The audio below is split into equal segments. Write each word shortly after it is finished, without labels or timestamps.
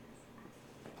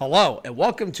Hello, and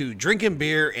welcome to Drinking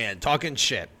Beer and Talking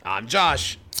Shit. I'm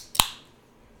Josh.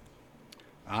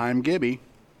 I'm Gibby.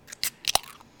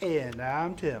 And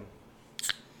I'm Tim.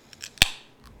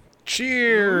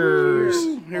 Cheers.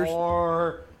 Here's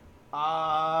Or,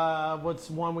 what's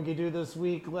one we could do this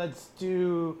week? Let's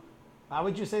do, how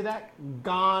would you say that?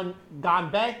 Gone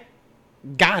Bay?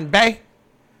 Gone Bay.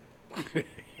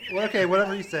 Well, okay,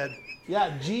 whatever you said.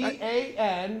 Yeah,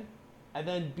 G-A-N, and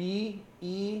then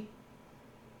B-E-I?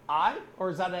 Or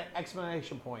is that an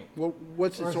exclamation point? well,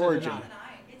 what's Or its is it an origin? I?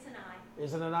 It's an I.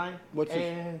 Is it an I? What's it-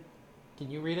 and, can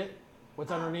you read it?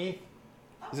 What's underneath?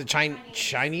 Is it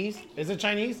Chinese? Is it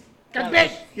Chinese? Gone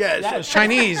Bay. Yes. Yeah, It's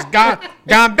Chinese. Gone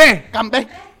Bay. Come back.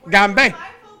 Gone Bay.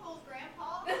 Bifocals,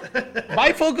 Grandpa.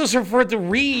 Bifocals are for to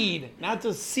read, not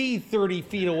to see 30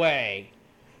 feet away.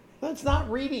 That's not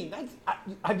reading.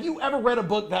 Have you ever read a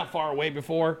book that far away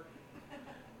before?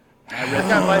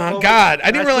 God,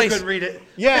 I didn't realize- Couldn't read it.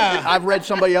 Yeah. I've read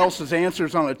somebody else's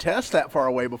answers on a test that far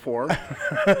away before.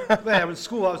 Man, in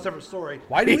school, that was a different story.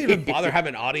 Why do we even bother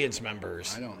having audience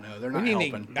members? I don't know. They're We not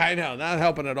need helping. to, I know, not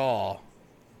helping at all.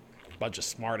 Bunch of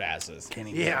smart asses. Can't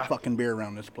even Yeah. get a fucking beer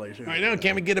around this place. I know,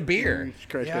 can't we get a beer? Jesus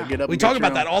Christ, Yeah. gotta get up We and talk get about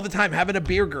your that own- all the time, having a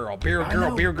beer girl, beer I girl,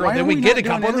 know. beer girl. Why Then are we get not a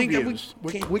couple and doing then interviews?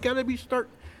 we can't- We gotta be start.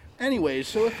 Anyways,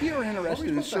 so if you're interested in supposed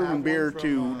to have serving one beer from,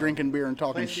 to drinking beer and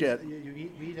talking Places shit, You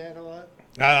eat at a lot?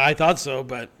 I thought so,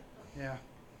 but Yeah.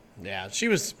 yeah, she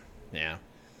was, yeah.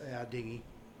 Yeah, dingy.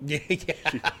 Yeah,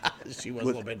 she was a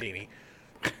little bit deeny.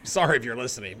 Sorry if you're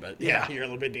listening, but yeah, you're a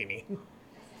little bit deeny.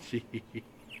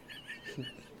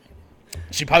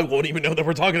 She probably won't even know that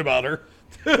we're talking about her.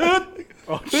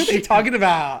 Who's she talking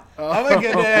about? Oh my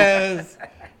goodness.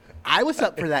 I was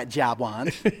up for that job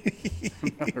once.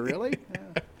 Really?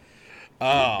 Yeah.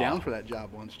 I was down for that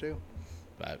job once too.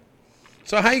 But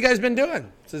so, how you guys been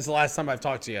doing since the last time I've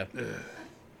talked to you?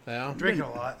 Yeah, Drinking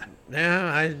a lot.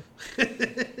 yeah.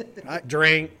 I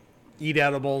drink, eat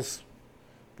edibles,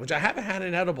 which I haven't had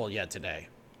an edible yet today.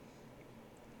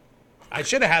 I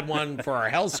should have had one for our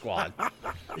Hell Squad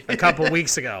a couple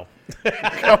weeks ago.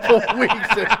 Couple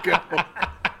weeks ago.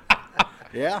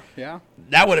 Yeah, yeah.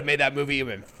 That would have made that movie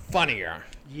even funnier.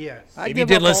 Yes. I If you give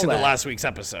did up all listen to that. last week's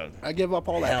episode. I give up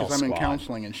all that Hell because I'm in Squad.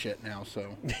 counseling and shit now.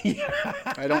 So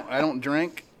I don't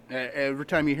drink. Every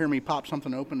time you hear me pop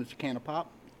something open, it's a can of pop.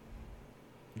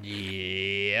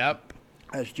 Yep.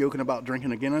 I was joking about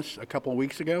drinking a Guinness a couple of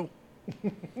weeks ago,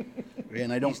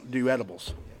 and I don't do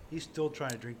edibles. He's still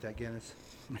trying to drink that Guinness.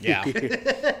 Yeah.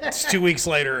 It's 2 weeks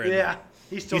later. And Yeah.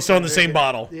 He's still He's still in the trying same to drink it.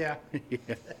 bottle.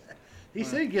 Yeah. He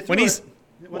said he gets When through he's-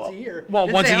 it once a year. Well,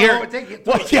 Didn't once say a how year. long it would take you to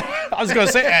Well, do it. yeah, I was going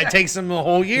to say, it takes him a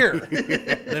whole year.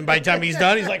 Then by the time he's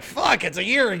done, he's like, fuck, it's a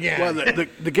year again. Well,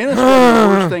 the Guinness was the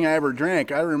worst thing I ever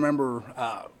drank. I remember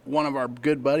one of our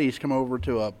good buddies come over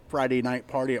to a Friday night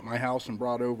party at my house and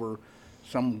brought over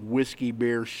some whiskey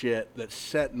beer shit that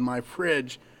sat in my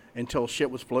fridge until shit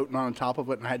was floating on top of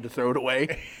it and I had to throw it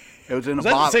away. It was in a Is that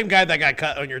the bottle. same guy that got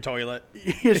cut on your toilet?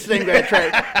 Same guy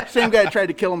tried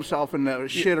to kill himself in the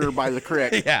shitter by the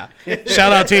creek. Yeah.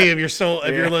 Shout out to you if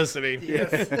you're listening.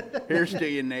 Here's to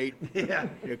you, Nate. Yeah.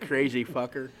 You crazy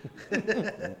fucker.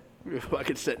 You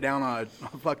fucking sit down on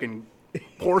a fucking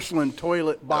porcelain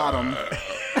toilet bottom,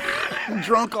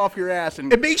 drunk off your ass,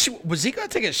 and It makes you. Was he going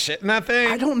to take a shit in that thing?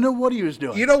 I don't know what he was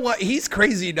doing. You know what? He's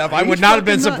crazy enough. I He's would not have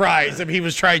been fucking nuts. surprised if he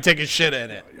was trying to take a shit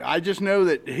in it. I just know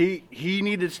that he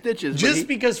needed stitches. but Just he-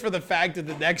 because for the fact that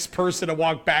the next person to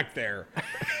walk back there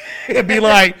it'd be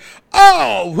like,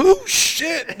 oh, who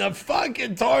shit in the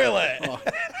fucking toilet?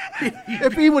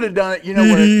 if he would have done it, you know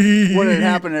what had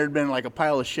happened? There'd been like a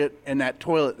pile of shit in that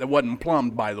toilet that wasn't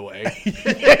plumbed, by the way,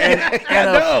 and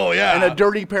yeah. and a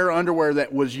dirty pair of underwear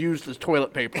that was used as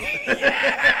toilet paper.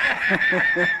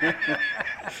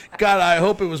 God, I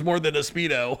hope it was more than a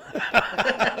Speedo.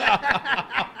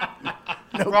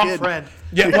 No Wrong kid. friend.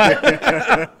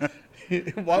 Yeah,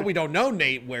 well, we don't know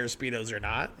Nate wears Speedos or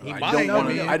not. He might.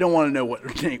 I don't want to know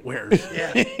what Nate wears.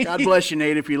 Yeah. God bless you,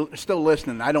 Nate. If you're still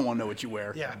listening, I don't want to know what you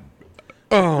wear. Yeah.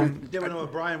 Um, Didn't know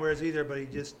what Brian wears either, but he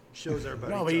just shows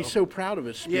everybody. No, but he's so proud of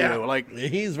his Speedo. Yeah. Like,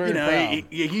 He's very you know, proud.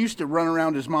 he used to run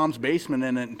around his mom's basement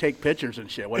in it and take pictures and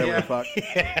shit, whatever the fuck.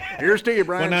 Here's to you,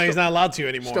 Brian. Well, now he's still, not allowed to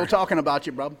anymore. still talking about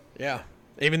you, bro. Yeah,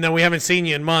 even though we haven't seen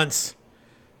you in months.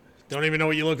 Don't even know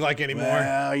what you look like anymore.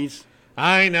 Well, he's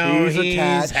I know He's he's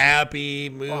attached. happy,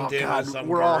 moved Oh, in God, with some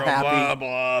we're girl, all happy. blah,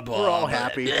 blah, blah, we're all blah.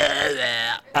 happy.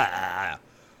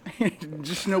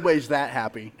 Just nobody's that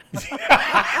happy.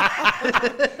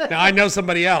 Now I know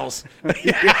somebody else.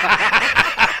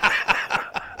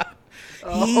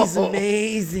 He's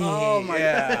amazing. Oh my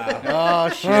yeah. Oh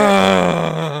shit.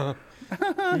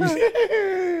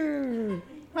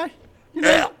 Uh,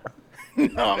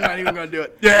 No, I'm not even gonna do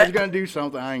it. Yeah. I was gonna do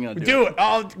something. I ain't gonna do it. Do it.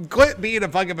 I'll quit being a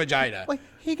fucking vagina. Like,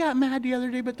 he got mad the other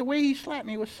day, but the way he slapped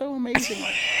me was so amazing.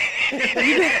 Like,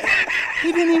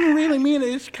 he didn't even really mean it.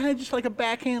 It's kind of just like a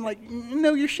backhand, like,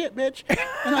 know your shit, bitch.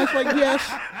 And I was like, yes.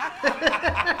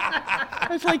 I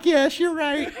was like, yes, you're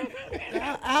right.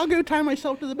 I'll go tie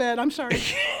myself to the bed. I'm sorry.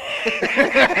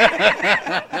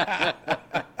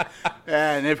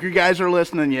 And if you guys are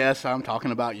listening, yes, I'm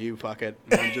talking about you. Fuck it.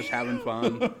 I'm just having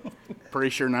fun. Pretty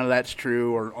sure none of that's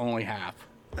true, or only half.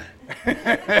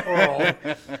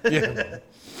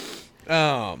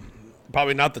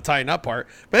 Probably not the tying up part.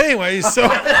 But anyways, so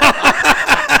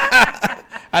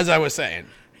as I was saying.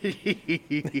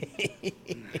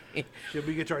 Should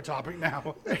we get to our topic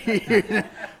now?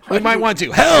 We might want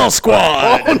to. Hell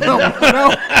Squad!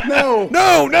 No.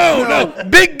 No.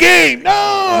 Big game!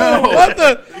 No! What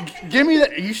the? Give me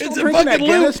that. You still It's a drinking that fucking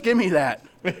Guinness? loop. Give me that.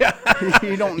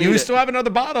 You don't need You it. still have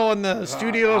another bottle in the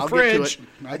studio I'll get to fridge.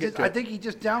 it. I'll get to I it. think he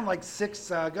just downed like 6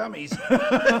 gummies.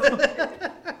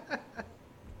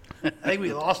 I think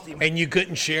we lost him. And you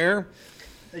couldn't share?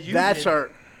 You That's did.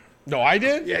 our. No, I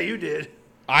did? Yeah, you did.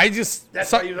 I just.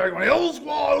 That's why you were going, old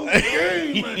squad, old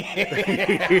game.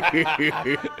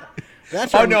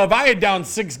 That's Oh, our, no. If I had down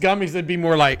 6 gummies, it'd be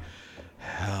more like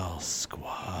Hell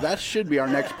Squad. That should be our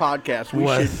next podcast.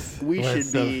 We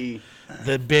should be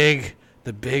The big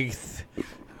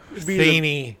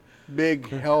thingy. big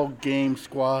Hell Game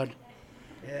Squad.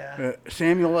 Yeah.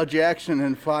 Samuel L. Jackson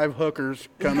and 5 hookers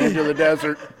come into the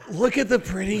desert. Look at the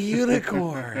pretty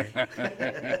unicorn.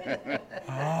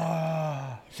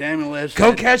 Samuel L. Go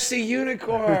said, catch the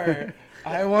unicorn.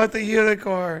 I want the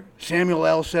unicorn. Samuel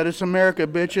L. said, "It's America,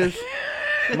 bitches,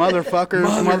 motherfuckers,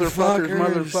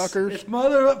 motherfuckers." It's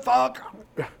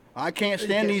motherfucker. I can't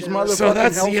stand these motherfucking So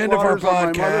that's hell the end of our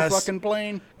squatters on my podcast. motherfucking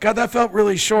plane. God, that felt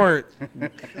really short.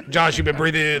 Josh, you've been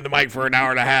breathing into the mic for an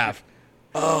hour and a half.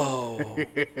 Oh.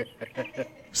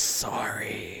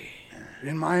 Sorry.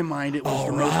 In my mind, it was All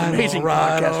the most right, amazing all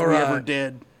right, podcast all we right. ever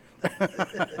did.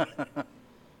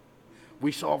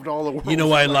 We solved all the world's You know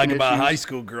what I like fucking about issues. high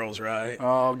school girls, right?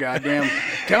 Oh, goddamn.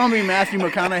 Tell me, Matthew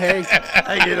McConaughey,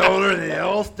 I get older, they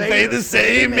all Stay the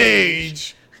same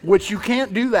age. which you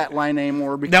can't do that line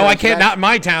anymore. Because No, I can't. that- Not in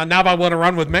my town. Now if I want to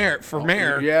run with mayor for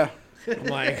mayor. Yeah. I'm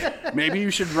like, Maybe you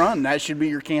should run. That should be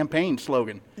your campaign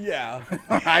slogan. yeah.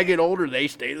 I get older, they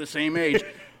stay the same age.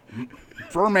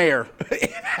 For mayor.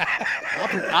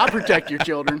 I'll protect your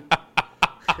children.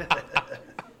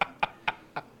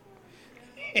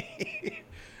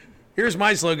 Here's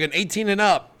my slogan: 18 and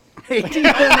up. 18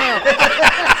 and up.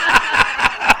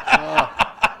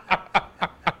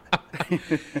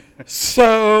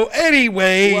 So,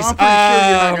 anyways, Well, I'm pretty sure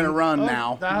you're not going to run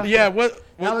now. yeah. What?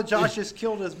 Now that Josh has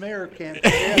killed his mayor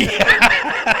campaign.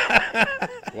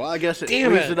 Well, I guess it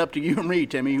Damn leaves it. it up to you and me,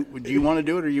 Timmy. Do you want to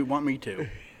do it or you want me to?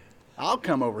 I'll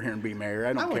come over here and be mayor.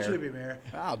 I I don't want care. you to be mayor.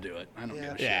 I'll do it. I don't give a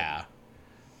shit. Yeah.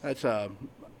 That's a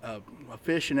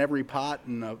fish in every pot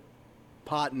and a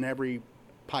pot in every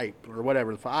pipe or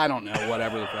whatever. I don't know.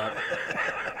 Whatever the fuck.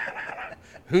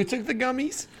 Who took the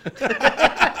gummies?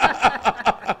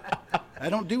 I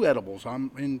don't do edibles.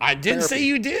 I'm in. I didn't say therapy.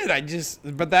 you did. I just,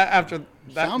 but that after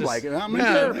that Sounds just- like it. I'm in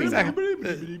Yeah, therapy now.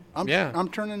 exactly. Yeah. I'm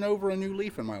turning over a new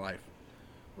leaf in my life.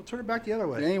 We'll turn it back the other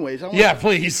way. Anyways, Yeah,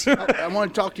 please. I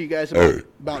want to talk to you guys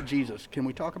about Jesus. Can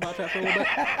we talk about that for a little bit?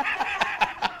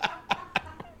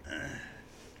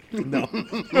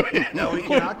 No, we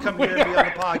cannot come here and be on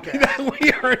the podcast.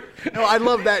 We are. No, I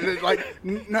love that. It's like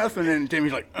nothing, and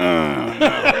Timmy's like, no,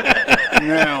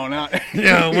 not.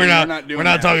 No, we're not. doing We're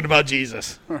not that. talking about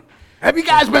Jesus. Have you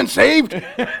guys been saved?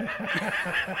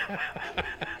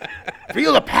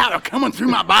 Feel the power coming through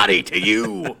my body to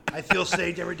you. I feel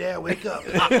saved every day I wake up.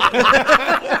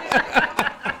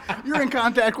 You're in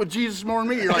contact with Jesus more than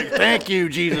me. You're like, thank you,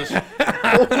 Jesus.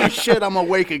 Holy shit, I'm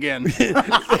awake again.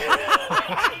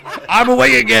 I'm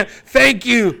awake again. Thank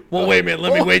you. Well, wait a minute.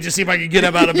 Let me wait to see if I can get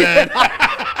up out of bed.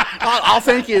 I'll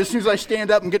thank you as soon as I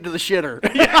stand up and get to the shitter.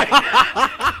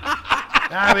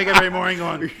 I wake up every morning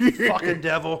going, fucking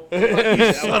devil.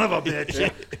 You son of a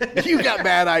bitch. You got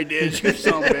bad ideas, you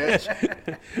son of a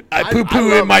bitch. I poo-poo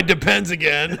love- in my depends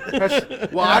again.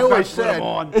 Well, I always Put 'em said,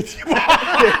 on.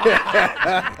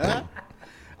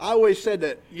 I always said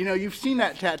that, you know, you've seen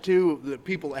that tattoo of the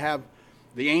people that have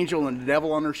the angel and the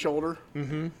devil on their shoulder.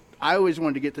 Mm-hmm. I always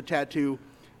wanted to get the tattoo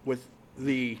with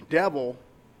the devil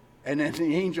and then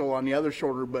the angel on the other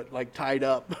shoulder, but like tied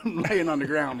up, laying on the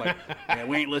ground. Like, yeah,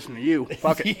 we ain't listening to you.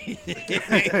 Fuck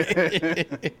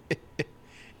it.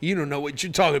 You don't know what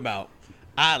you're talking about.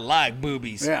 I like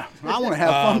boobies. Yeah, I want to have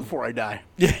fun before I die.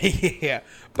 Yeah.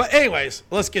 But anyways,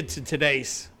 let's get to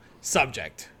today's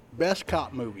subject. Best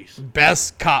cop movies.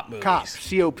 Best cop movies. Cop,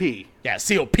 C-O-P. Yeah,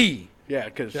 COP. Yeah,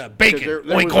 because Bacon.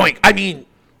 Oink, oink. I mean,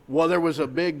 well, there was a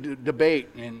big debate,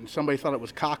 and somebody thought it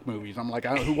was cock movies. I'm like,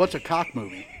 what's a cock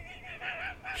movie?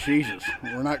 Jesus,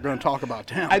 we're not going to talk about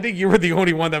them. I think you were the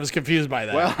only one that was confused by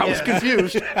that. Well, I was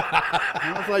confused.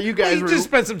 I was like, you guys you were just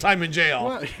spent some time in jail.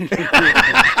 Well,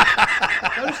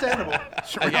 Understandable.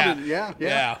 surrounded.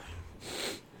 Yeah.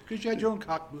 Because you had your own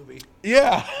cock movie.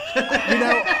 Yeah. You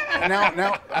know,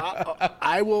 now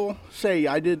I will say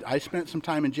I spent some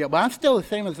time in jail, but I'm still the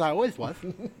same as I always was.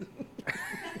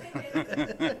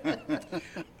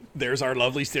 There's our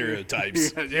lovely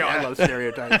stereotypes. Yeah, I love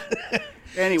stereotypes.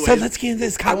 Anyway, So let's get into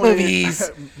this cop wanna-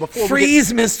 movies. before we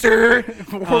Freeze, mister.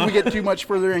 Before we get too much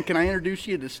further in, can I introduce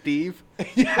you to Steve?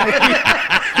 he's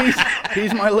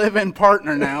my live-in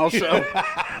partner now, so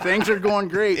things are going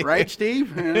great, right,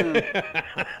 Steve? Yeah.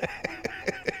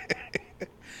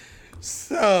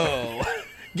 So,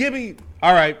 give me.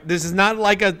 All right, this is not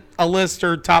like a list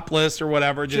or top list or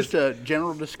whatever. Just a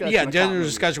general discussion. yeah, of cop general movies.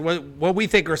 discussion. What we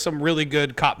think are some really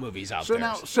good cop movies out So there.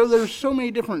 now, there's so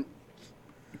many different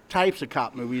types of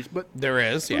cop movies, but There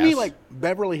is, for yes. me, like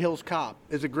Beverly Hills Cop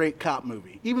is a great cop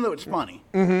movie, even though it's funny.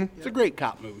 Mm-hmm. It's a great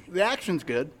cop movie. The action's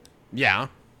good. Yeah.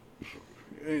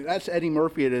 That's Eddie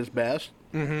Murphy at his best.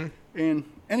 Mm-hmm. And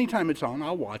anytime it's on,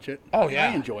 I'll watch it. Oh, yeah.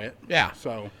 I enjoy it. Yeah.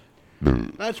 So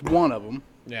that's one of them.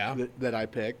 Yeah. That I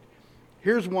picked.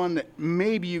 Here's one that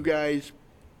maybe you guys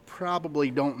probably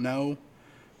don't know,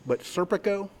 but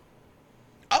Serpico,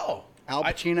 Oh. Al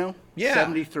Pacino, yeah.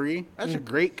 73. That's a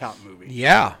great cop movie.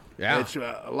 Yeah. Yeah. It's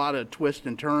a lot of twists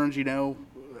and turns,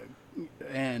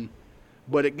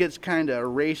 but it gets kind of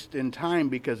erased in time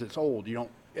because it's old. You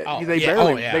don't. Oh, they yeah.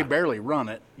 barely Oh, yeah. they barely run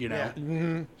it. Yeah.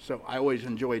 Mm-hmm. So I always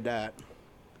enjoyed that.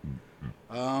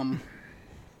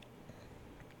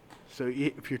 So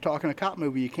if you're talking a cop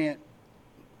movie, you can't.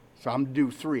 So I'm gonna do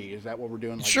 3. Is that what we're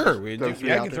doing? Like Sure. this? We Throw do, 3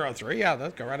 yeah, I out can there? throw out 3. Yeah,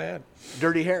 let's go right ahead.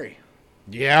 Dirty Harry.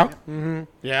 Yeah. Mm-hmm.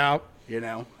 Yeah.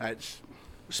 That's.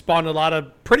 Spawned a lot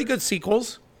of pretty good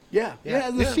sequels. Yeah. The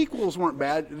Yeah. sequels weren't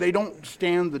bad. They don't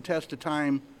stand the test of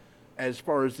time as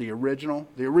far as the original.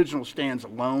 The original stands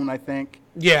alone, I think.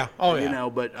 Yeah. Oh, yeah.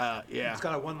 But yeah. It's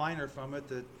got a one-liner from it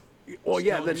that. Well,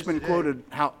 yeah, still that's used been today. quoted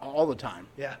all the time.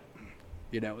 Yeah.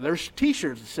 There's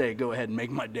T-shirts that say "Go ahead and make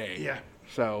my day." Yeah.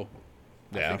 So,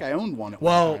 Yeah. I think I owned one at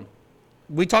Well,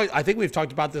 one time. I think we've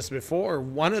talked about this before.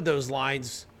 One of those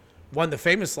lines, one of the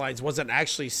famous lines, wasn't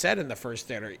actually said in the first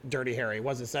Dirty Harry. It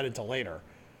wasn't said until later.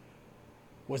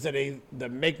 Was it the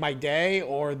 "Make My Day"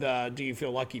 or the "Do You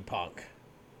Feel Lucky" punk?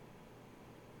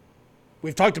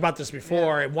 We've talked about this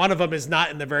before, and one of them is not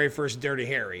in the very first Dirty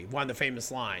Harry. One of the famous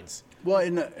lines. Well,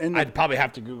 I'd probably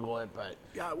have to Google it, but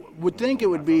I would think it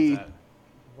would be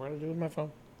what did I do with my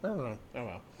phone? I don't know. Oh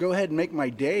well. "Go ahead and make my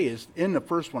day" is in the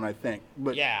first one, I think.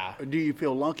 But Yeah. "Do you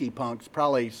feel lucky?" punk's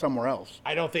probably somewhere else.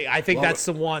 I think Well, that's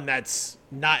the one that's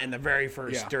not in the very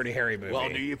first Yeah. Dirty Harry movie. Well,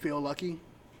 do you feel lucky?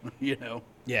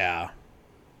 Yeah.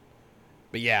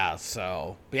 But yeah,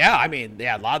 I mean,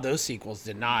 a lot of those sequels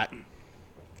did not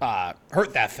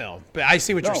hurt that film. But I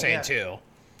see what you're No. saying Yeah. too.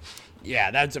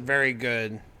 Yeah, that's a very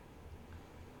good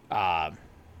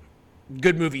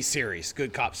good movie series,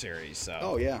 good cop series. So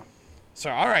Oh yeah. So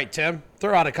all right, Tim,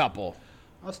 throw out a couple.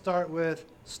 I'll start with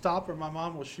 "Stop or My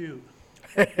Mom Will Shoot."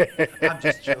 I'm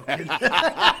just joking.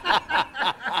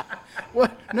 Well,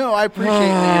 no, I appreciate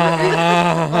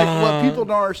that. Like what people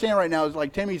don't understand right now is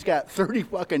like Timmy's got 30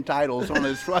 fucking titles on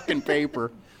his fucking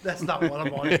paper. That's not what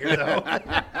I'm on here, though.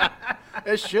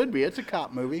 It should be. It's a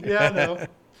cop movie. Yeah, I know.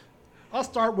 I'll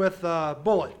start with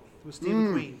Bullet with Steve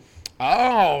McQueen.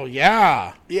 Oh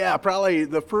yeah, Yeah, probably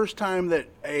the first time that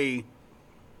a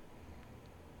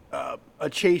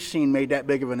chase scene made that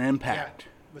big of an impact.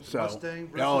 With the Mustang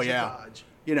versus oh the yeah, Dodge.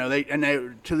 they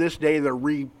to this day they're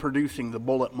reproducing the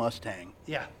Bullet Mustang.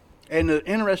 Yeah. And the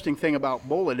interesting thing about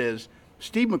Bullet is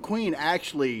Steve McQueen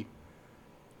actually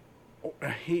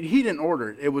he didn't order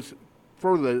it. It was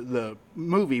for the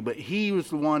movie, but he was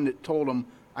the one that told him,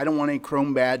 "I don't want any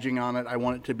chrome badging on it. I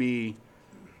want it to be,"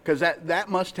 because that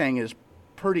Mustang is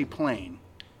pretty plain,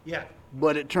 Yeah.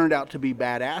 but it turned out to be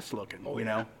badass looking. Oh, you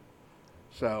yeah. know.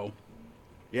 So,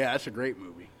 yeah, that's a great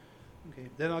movie. Okay.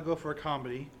 Then I'll go for a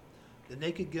comedy. The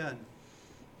Naked Gun.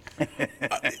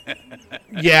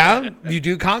 yeah. You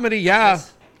do comedy, yeah.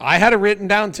 Yes. I had it written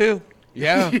down too.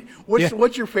 Yeah.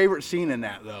 What's your favorite scene in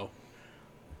that though?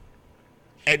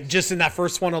 And just in that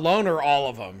first one alone, or all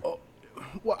of them?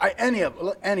 Well, any of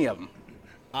them.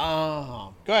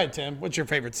 Oh, go ahead, Tim. What's your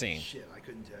favorite scene? Shit, I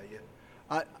couldn't tell you.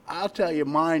 I'll tell you,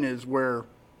 mine is where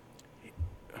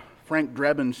Frank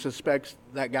Drebin suspects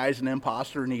that guy's an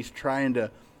imposter and he's trying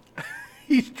to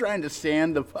he's trying to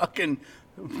sand the fucking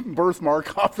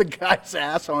birthmark off the guy's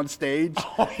ass on stage.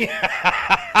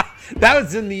 That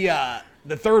was in the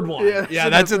third one. Yeah,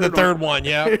 That's in the third one.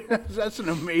 Yeah. That's an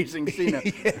amazing scene.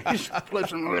 He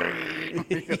flips him.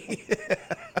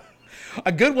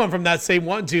 A good one from that same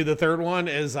one too. The third one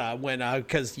is when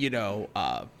because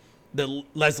the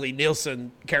Leslie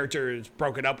Nielsen character is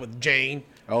broken up with Jane.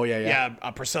 Oh, yeah.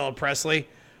 Priscilla Presley,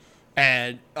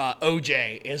 and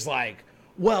OJ is like,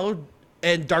 well,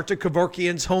 and Dr.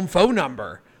 Kevorkian's home phone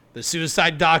number. The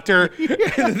suicide doctor.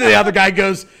 The other guy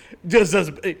goes, just does,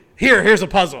 here's a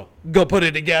puzzle. Go put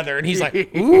it together. And he's like,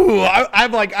 ooh.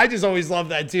 I'm like, I just always love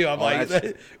that too. I'm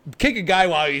like, kick a guy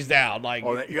while he's down. Like,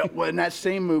 well, in that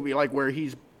same movie, like where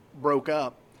he's broke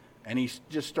up, and he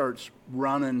just starts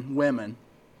running women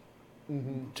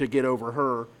to get over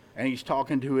her, and he's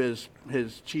talking to his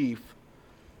chief,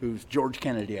 who's George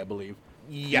Kennedy, I believe.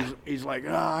 Yeah. He's like,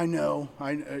 I know,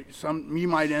 you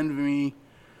might envy me,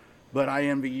 but I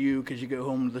envy you because you go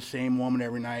home to the same woman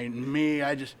every night. And me,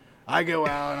 I go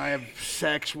out and I have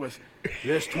sex with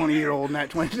this 20-year-old and that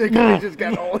 20. The guy just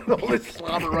got all this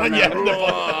slobber running out.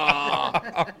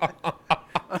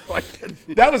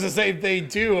 That was the same thing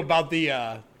too about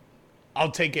the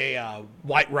I'll take a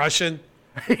white Russian,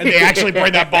 and they actually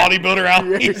bring that bodybuilder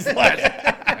out. He's like,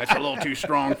 that's a little too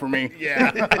strong for me.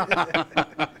 yeah.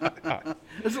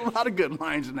 There's a lot of good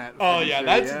lines in that. Oh yeah,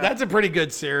 that's a pretty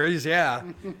good series. Yeah,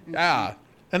 yeah.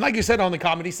 And like you said, on the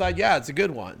comedy side, yeah, it's a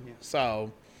good one. Yeah.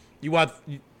 So, you want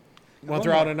to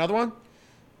throw out another one?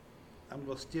 I'm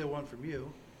gonna steal one from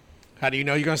you. How do you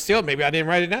know you're gonna steal it? Maybe I didn't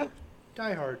write it down.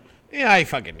 Die Hard. Yeah, I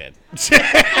fucking did.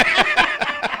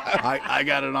 I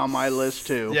got it on my list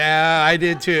too. Yeah, I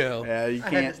did too. Yeah, you I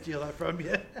can't. had to steal that from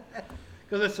you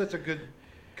because it's such a good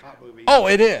cop movie. Oh,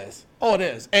 it is.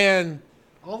 And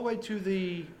all the way to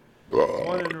the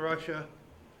one in Russia.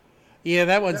 yeah,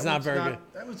 that one's not very good.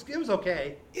 It was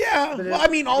okay. Yeah, well, I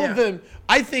mean, all of them.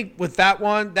 I think with that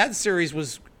one, that series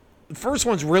was. The first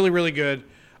one's really, really good.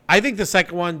 I think the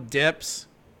second one dips,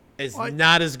 is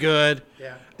not as good.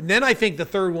 Yeah. And then I think the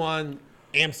third one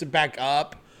amps it back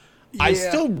up. Yeah. I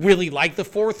still really like the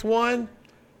fourth one,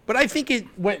 but I think it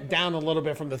went down a little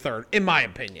bit from the third, in my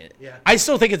opinion. Yeah. I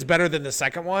still think it's better than the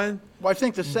second one. Well, I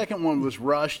think the second one was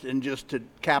rushed and just to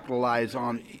capitalize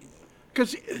on,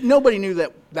 because nobody knew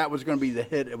that was going to be the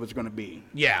hit it was going to be.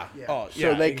 Yeah. Oh,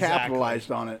 So they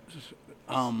capitalized on it.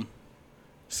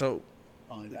 So.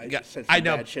 I just said I some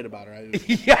know. bad shit about her.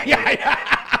 Yeah.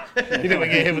 You know, we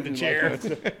get hit with the chair.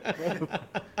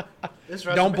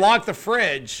 Don't block the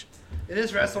fridge. It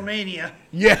is WrestleMania.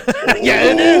 Yeah. Yeah,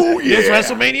 it is. It's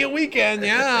WrestleMania weekend.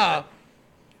 Yeah.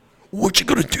 What you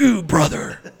gonna do,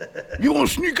 brother? You gonna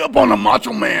sneak up on a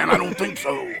Macho Man? I don't think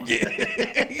so.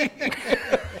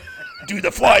 Do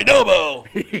the flying elbow.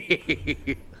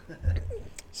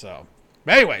 So,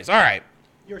 but anyways, all right.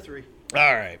 Your three.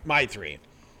 All right, my three.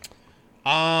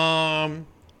 I'll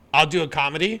do a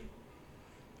comedy.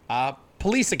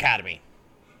 Police Academy.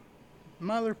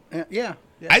 Yeah.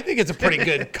 I think it's a pretty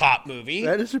good cop movie.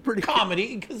 That is a pretty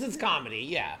comedy because it's comedy.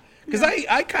 Yeah. Because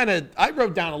I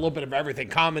wrote down a little bit of everything: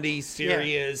 comedy,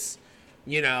 serious,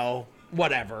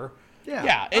 whatever.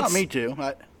 Yeah. Yeah. Me too.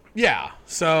 Yeah.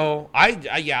 So I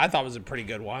thought it was a pretty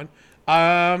good one.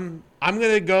 I'm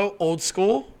gonna go old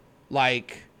school,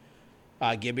 like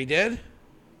Gibby did.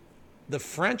 The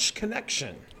French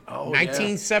Connection.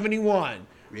 1971.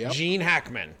 Yep. Gene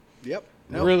Hackman. Yep.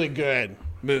 Really good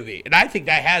movie, and I think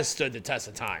that has stood the test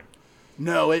of time.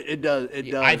 No, it does. It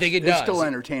does. I think it does. It's still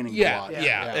entertaining. Yeah, to watch.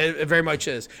 yeah. It very much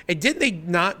is. And did they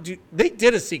not do? They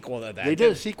did a sequel to that. They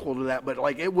did a sequel to that, but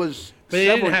like it was. But they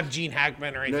didn't have Gene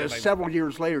Hackman or anything. Several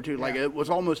years later too. Like it was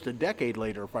almost a decade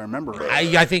later, if I remember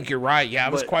right. I think you're right. Yeah,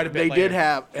 it was quite a bit. They did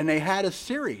have, and they had a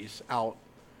series out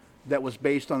that was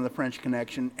based on the French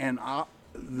Connection. And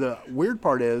the weird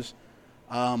part is,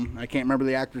 I can't remember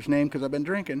the actor's name because I've been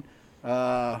drinking.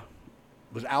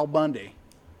 Was Al Bundy.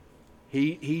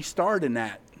 He starred in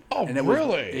that. Oh, and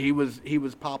really? He was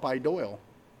Popeye Doyle.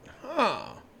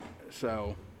 Huh.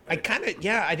 So I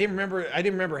didn't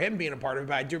remember him being a part of it,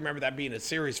 but I do remember that being a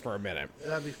series for a minute. Is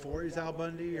that before he's Al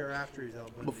Bundy or after he's Al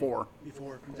Bundy? Before.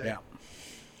 Before. Okay. Yeah.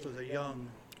 So the young.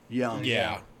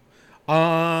 Yeah.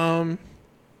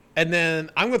 And then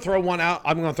I'm going to throw one out.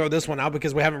 I'm going to throw this one out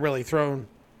because we haven't really thrown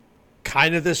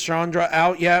kind of this genre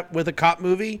out yet with a cop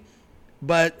movie.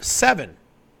 But Seven.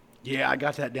 Yeah, I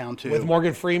got that down too. With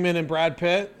Morgan Freeman and Brad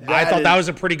Pitt. I thought that was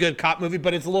a pretty good cop movie,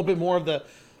 but it's a little bit more of the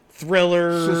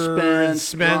thriller,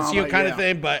 suspense drama, kind of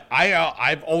thing. But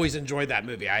I've always enjoyed that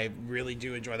movie. I really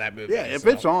do enjoy that movie. Yeah, if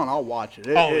it's on, I'll watch it.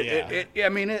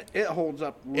 It holds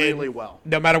up really well.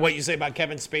 No matter what you say about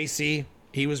Kevin Spacey,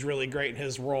 He was really great in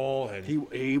his role. And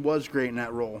He was great in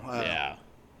that role. yeah.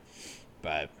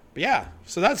 But yeah,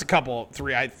 so that's a couple.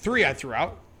 Three I threw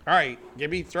out. All right,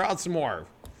 Gibby, throw out some more.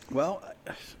 Well,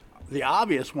 the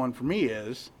obvious one for me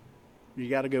is you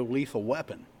got to go Lethal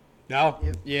Weapon. No?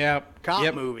 Yeah. Cop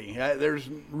Yep. movie. There's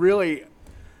really,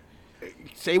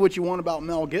 say what you want about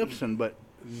Mel Gibson, but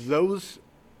those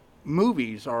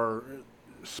movies are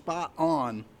spot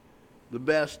on the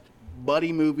best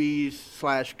buddy movies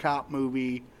 / cop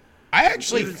movie. I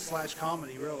actually Even /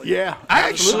 comedy, really. Yeah,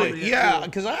 Actually, yeah,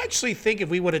 because I actually think if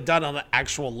we would have done on the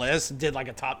actual list, did like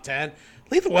a top 10,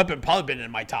 Lethal Weapon probably been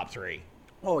in my top 3.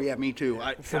 Oh yeah, me too.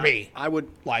 For me. I would.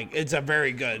 Like, it's a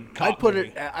very good cop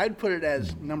movie. I'd put it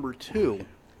as number 2.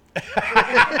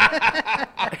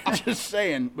 Just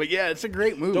saying, but yeah, it's a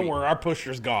great movie. Don't worry, our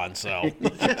pusher's gone, so.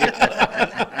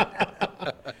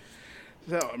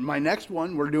 So my next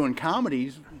one, we're doing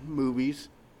movies.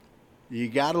 You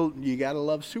gotta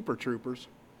love Super Troopers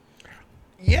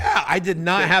Yeah, I did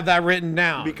not have that written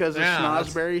down. because the Yeah,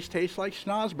 that's- snozberries taste like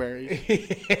snozberries.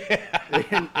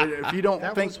 And if you don't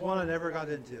That think was one I never got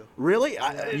into. really, You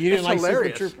it's didn't like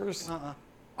hilarious. Super Troopers?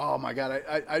 Oh my god,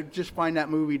 I just find that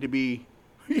movie to be,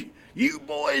 you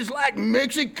boys like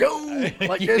Mexico.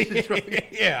 Like this is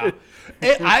Yeah.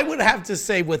 I would have to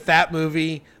say with that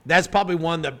movie, that's probably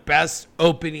one of the best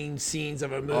opening scenes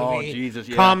of a movie. Oh, Jesus,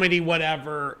 yeah. Comedy,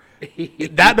 whatever.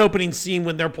 That opening scene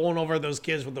when they're pulling over those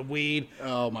kids with the weed.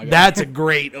 Oh, my God. That's a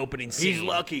great opening scene. He's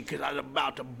lucky because I was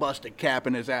about to bust a cap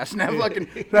in his ass, and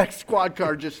that squad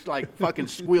car just like fucking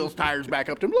squeals tires back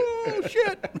up to him. Oh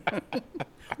shit,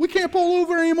 we can't pull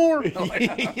over anymore.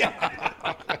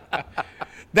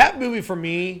 That movie for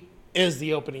me is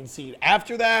the opening scene.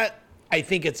 After that, I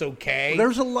think it's okay.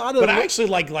 There's a lot of, but I actually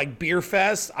like Beer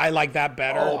Fest. I like that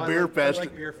better. Oh, Beer Fest. I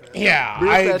like Beer Fest. Yeah, Beer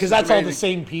Fest because is that's all the amazing.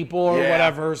 same people or Yeah.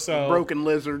 whatever. So Broken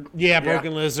Lizard. Yeah,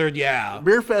 Broken Lizard. Yeah,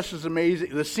 Beer Fest is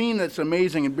amazing. The scene that's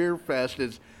amazing in Beer Fest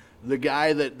is the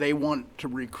guy that they want to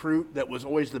recruit that was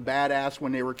always the badass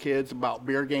when they were kids about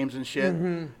beer games and shit.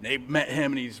 They met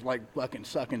him and he's like fucking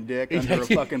sucking dick under a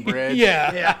fucking bridge.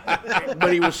 yeah.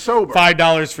 But he was sober.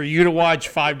 $5 for you to watch,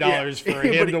 $5 Yeah. for But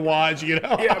him he- to watch. You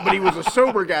know. Yeah, but he was a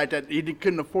sober guy that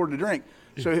couldn't afford to drink.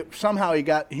 So somehow he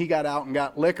got out and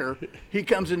got liquor. He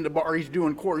comes in the bar. He's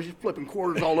doing quarters. He's flipping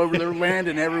quarters all over. They're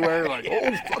landing everywhere. Like,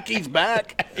 oh fuck, he's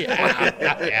back.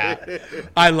 Yeah.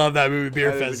 I love that movie.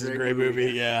 Beer That is a Fest is a great great movie.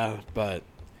 movie. Yeah, but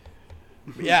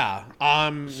yeah.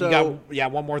 So- you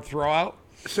got one more throw out.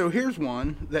 So here's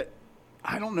one that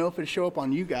I don't know if it'll show up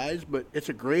on you guys, but it's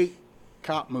a great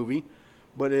cop movie.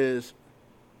 But is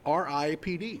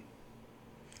R.I.P.D.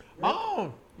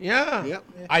 Oh, yeah. Yep.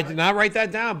 I did not write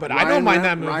that down, but I don't mind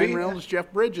that movie. Ryan Reynolds,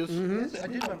 Jeff Bridges. I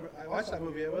did remember. I watched that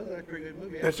movie. It was a pretty good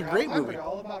movie. It's a great I movie. forgot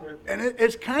all about it. And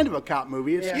it's kind of a cop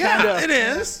movie. It's Yeah, kinda, it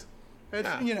is.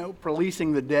 It's,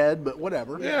 policing the dead, but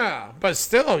whatever. Yeah, but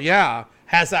still, yeah,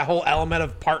 has that whole element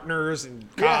of partners and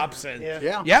cops and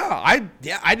Yeah.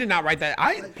 I did not write that.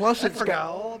 Plus, I it's forgot got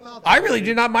all about that. I really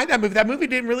did not mind that movie. That movie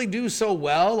didn't really do so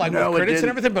well, like No, with it critics and didn't.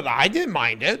 everything, but I didn't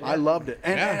mind it. I loved it,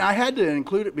 and, Yeah. and I had to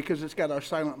include it because it's got our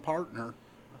silent partner,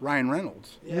 Ryan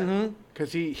Reynolds, Yeah.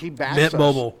 because he backs Mint us.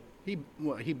 Mobile.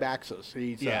 He backs us.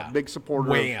 He's Yeah. a big supporter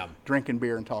Wham. of drinking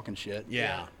beer and talking shit.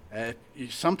 Yeah.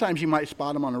 Sometimes you might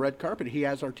spot him on the red carpet. He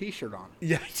has our T-shirt on.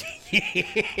 Yeah.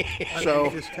 So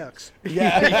Just tux.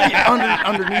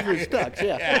 underneath his tux,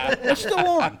 yeah. It's still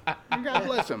on. God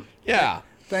bless him. Yeah.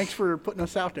 Thanks for putting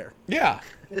us out there. Yeah.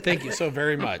 Thank you so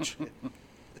very much.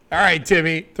 All right,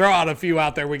 Timmy, throw out a few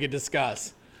out there we could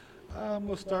discuss.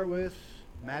 We'll start with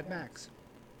Mad Max.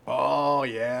 Oh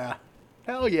yeah,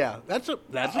 hell yeah. That's a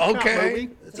cop Okay. movie.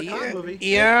 It's a cop movie.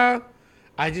 Yeah.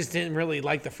 I just didn't really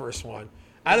like the first one.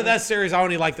 Out of that series, I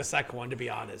only like the second one, to be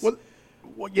honest.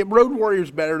 Well, yeah, Road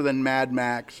Warrior's better than Mad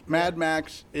Max. Mad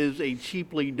Max is a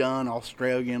cheaply done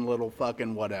Australian little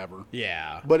fucking whatever.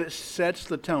 Yeah. But it sets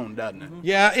the tone, doesn't it?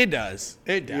 Yeah, it does.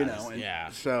 It does. You know. And yeah.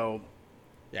 So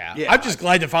Yeah. Yeah, I'm just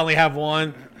glad to finally have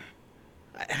one.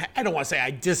 I don't want to say I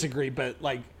disagree, but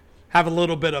like have a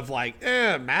little bit of like,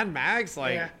 Mad Max.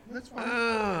 Like, Yeah, that's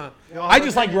fine. I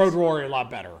just like Road Warrior a lot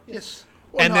better. Yes.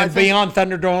 Well, and no, I then think Beyond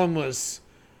Thunderdome was,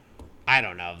 I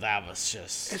don't know. That was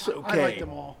just. it's okay. I like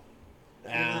them all.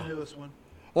 Yeah. Even the newest one.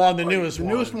 Well, the newest The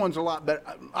one. newest one's a lot better.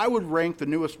 I would rank the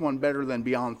newest one better than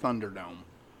Beyond Thunderdome.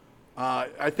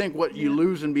 I think what you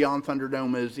lose in Beyond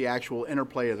Thunderdome is the actual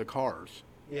interplay of the cars.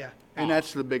 Yeah. And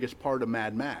that's the biggest part of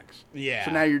Mad Max. Yeah.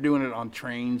 So now you're doing it on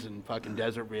trains and fucking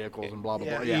desert vehicles and blah, blah,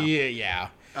 blah. Yeah. Yeah. Yeah.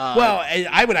 Well,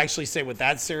 I would actually say with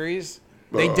that series,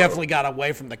 they definitely got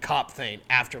away from the cop thing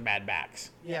after Mad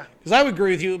Max. Yeah. Because I would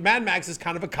agree with you. Mad Max is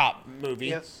kind of a cop movie.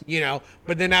 Yes. You know,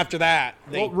 but then after that,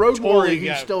 they Well, Road totally Warrior,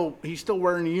 got- he's still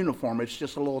wearing a uniform. It's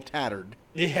just a little tattered.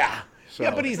 Yeah. So-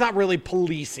 Yeah, but he's not really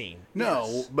policing.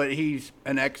 No, but he's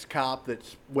an ex-cop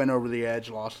that's went over the edge,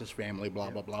 lost his family, blah,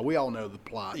 blah, blah. We all know the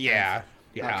plot. Yeah.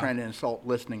 Not Yeah. trying to insult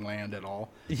listening land at all.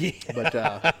 Yeah.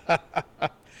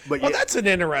 But Well, yeah, that's an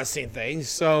interesting thing.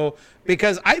 So,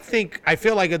 because I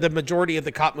feel like the majority of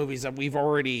the cop movies that we've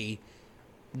already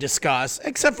discussed,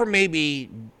 except for maybe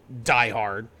Die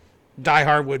Hard. Die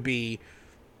Hard would be,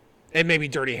 and maybe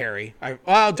Dirty Harry.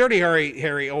 Dirty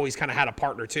Harry always kind of had a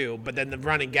partner too, but then the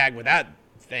running gag with that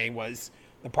thing was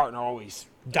the partner always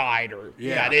died or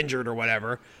got injured or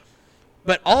whatever.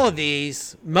 But all of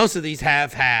these, most of these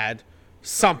have had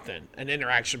something, an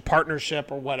interaction,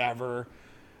 partnership or whatever.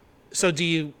 So do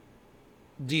you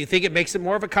think it makes it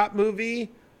more of a cop movie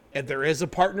if there is a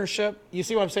partnership? You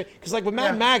see what I'm saying? Because like with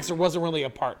Mad Yeah. Max, there wasn't really a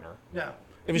partner. No.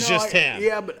 It was No, just him.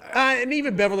 yeah, but and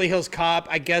even Beverly Hills Cop,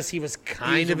 I guess he was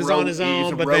kind of on his he's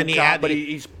own, a but road then he cop, had but the,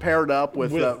 he's paired up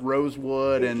with, with-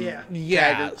 Rosewood and yeah.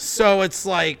 Taggart. So it's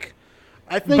like,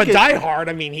 I think but it- Die Hard,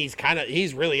 I mean, he's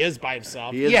really is by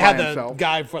himself. He is you by have the himself.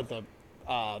 guy for the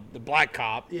black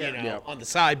cop, Yeah. you know, Yeah. on the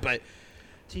side, but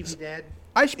TV Dad.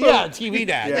 I suppose, yeah, TV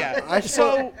dad, yeah.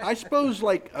 I suppose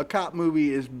like a cop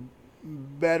movie is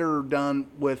better done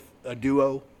with a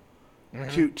duo,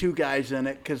 two guys in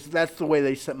it, because that's the way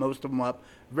they set most of them up.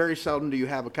 Very seldom do you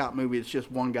have a cop movie. It's just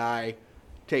one guy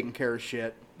taking care of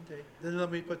shit. Okay. Then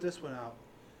let me put this one out.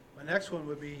 My next one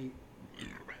would be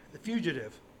The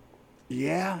Fugitive.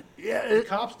 Yeah. The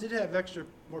cops did have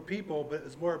more people, but it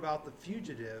was more about the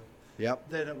fugitive Yep.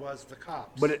 than it was the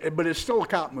cops. But it's still a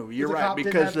cop movie. You're The right cop did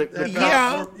because have- the had cop,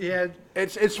 Yeah. more- he had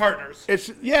it's partners. It's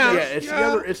Yeah, it's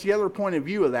yeah. the other point of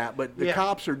view of that. But the Yeah.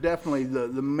 cops are definitely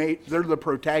they're the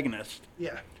protagonist.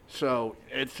 Yeah. So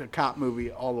it's a cop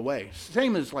movie all the way.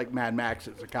 Same as like Mad Max.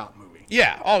 It's a cop movie.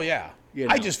 Yeah. Oh, yeah. You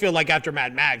I know. just feel like after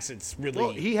Mad Max, it's really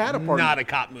Well, he had a partner. not a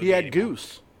cop movie. He had anymore.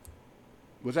 Goose.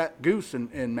 Was that Goose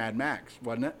in Mad Max?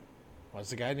 Wasn't it? What's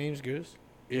the guy name's Goose?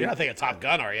 Yeah. You're not thinking Top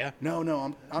Gun, are you?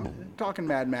 No. I'm talking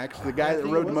Mad Max. The guy that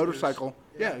think rode it the was motorcycle.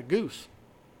 Goose. Yeah, Goose.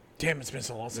 Damn, it's been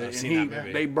so long since I've And seen that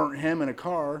movie. they burnt him in a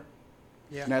car,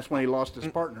 Yeah. and that's when he lost his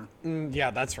partner.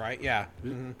 Yeah, that's right. Yeah.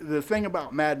 The thing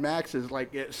about Mad Max is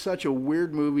like it's such a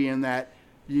weird movie in that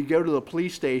you go to the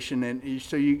police station and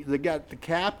they got the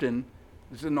captain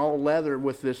is in all leather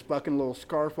with this fucking little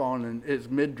scarf on and his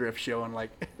midriff showing like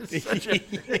it's such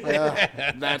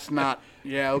a, that's not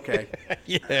okay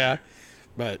Yeah.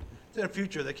 But In the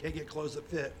future, they can't get clothes that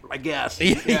fit. I guess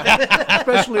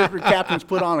especially if your captain's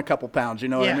put on a couple pounds, you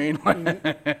know what I Yeah. mean?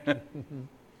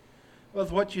 Well,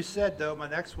 with what you said, though, my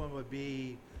next one would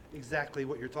be exactly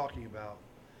what you're talking about.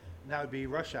 And that would be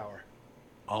Rush Hour.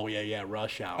 Oh yeah,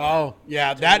 Rush Hour. oh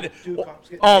yeah, that. two cops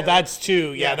get Oh, together. that's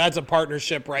two. Yeah, Yeah. that's a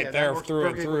partnership right Yeah, that there works through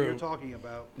and perfectly what through. you're talking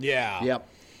about. Yeah. Yep.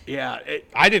 Yeah.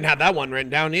 I didn't have that one written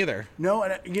down either. No,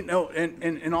 and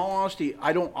and in all honesty,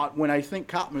 I don't. When I think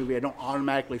cop movie, I don't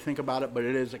automatically think about it, but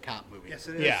it is a cop movie. Yes,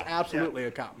 it is. Yeah. It's absolutely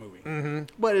a cop movie.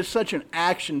 Mm-hmm. But it's such an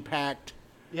action-packed.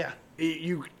 Yeah.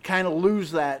 You kind of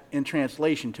lose that in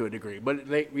translation to a degree. But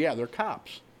they're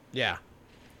cops. Yeah.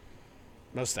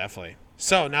 Most definitely.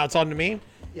 So now it's on to me.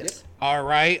 Yes. All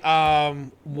right.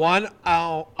 One,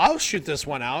 I'll shoot this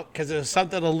one out because it was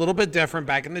something a little bit different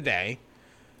back in the day.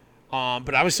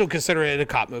 But I would still consider it a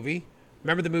cop movie.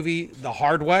 Remember the movie The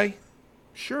Hard Way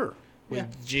Sure.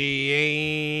 with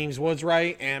James Woods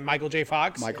Wright and Michael J.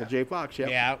 Fox? Michael J. Fox. Yep.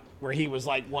 Yeah, where he was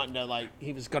like wanting to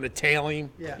he was going to tail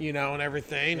him, Yeah. you know, and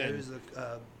everything. Yeah, he and was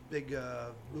a big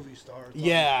movie star.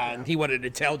 yeah, and he wanted to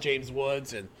tell James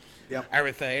Woods and Yep.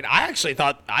 everything. I actually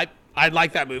thought I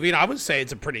like that movie, and I would say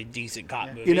it's a pretty decent cop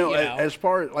movie. You know, as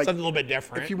far as like something a little bit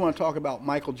different. if you want to talk about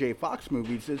Michael J. Fox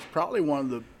movies, it's probably one of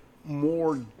the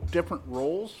more different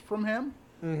roles from him.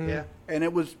 Yeah. And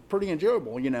it was pretty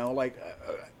enjoyable, you know. Like,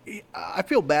 I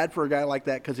feel bad for a guy like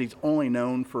that because he's only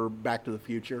known for Back to the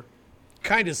Future.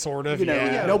 Kind of, sort of, You know, yeah.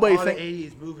 He had Nobody a lot think- of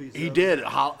 80s movies. He though. did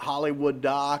Hollywood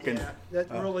Doc, and Yeah.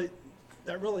 That really.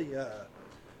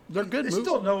 they're good They movies.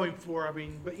 still know him for. I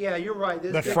mean, but yeah, you're right.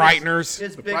 His The biggest- Frighteners.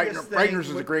 His The biggest thing Frighteners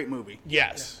is a was- great movie.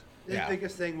 Yes. His Yeah.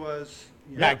 biggest thing was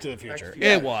Back to the Future. Future.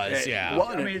 It was, Yeah. yeah. Well,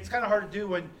 I mean, it's kind of hard to do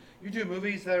when you do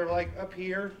movies that are like up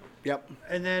here, Yep.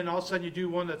 and then all of a sudden you do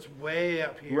one that's way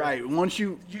up here. Right. Once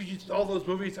you All those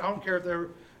movies. I don't care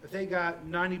if they got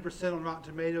 90% on Rotten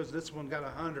Tomatoes, and this one got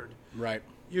 100. right.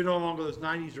 You no longer those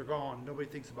 90s are gone. Nobody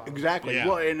thinks about it. Exactly. Yeah.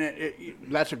 Well, and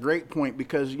that's a great point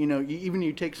because you know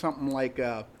you take something like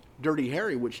Dirty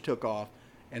Harry, which took off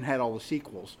and had all the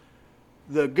sequels.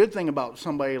 the good thing about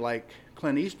somebody like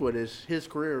Clint Eastwood is his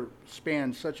career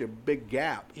spanned such a big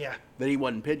gap Yeah. that he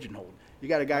wasn't pigeonholed. You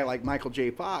got a guy like Michael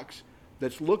J. Fox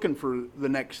that's looking for the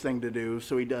next thing to do,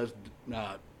 so he does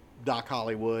Doc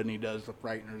Hollywood and he does The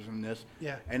Frighteners and this.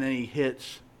 Yeah. And then he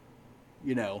hits,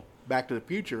 Back to the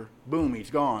Future. Boom, he's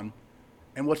gone.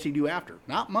 And what's he do after?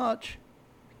 Not much.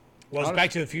 Well, it's Back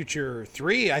to the Future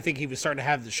 3. I think he was starting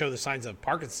to show the signs of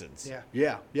Parkinson's.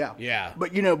 Yeah. Yeah.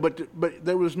 But but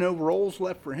there was no roles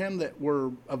left for him that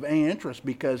were of any interest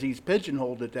because he's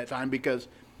pigeonholed at that time because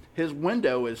his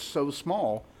window is so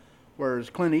small. Whereas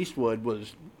Clint Eastwood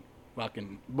was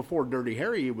fucking before Dirty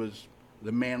Harry, he was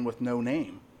the man with no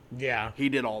name. Yeah. He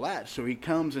did all that, so he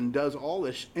comes and does all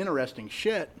this interesting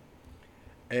shit.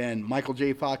 And Michael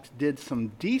J. Fox did some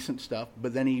decent stuff,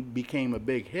 but then he became a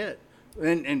big hit,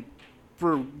 and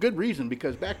for good reason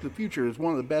because Back to the Future is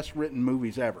one of the best written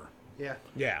movies ever. Yeah.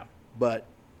 Yeah. But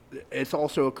it's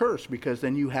also a curse because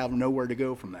then you have nowhere to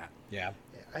go from that. Yeah.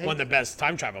 I hate One of the best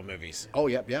time travel movies. Oh,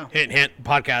 yeah. Hint, hint,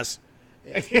 podcast.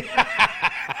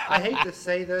 I hate to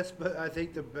say this, but I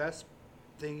think the best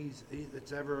thing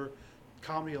that's ever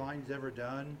comedy line he's ever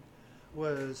done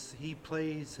was he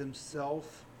plays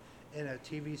himself in a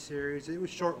TV series. It was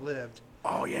short-lived.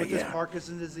 Oh, yeah, with his yeah.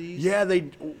 Parkinson's disease. Yeah,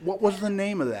 what was the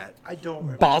name of that? I don't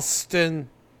remember. Boston.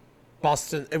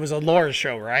 It was a Laura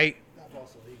show, right? Not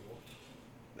Boston Legal.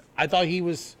 I thought he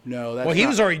was. No, that's Well, he not-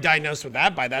 was already diagnosed with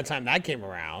that by that time that came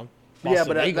around. Yeah, Boston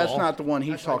but that's Legal. not the one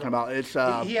he's That's not talking the- about.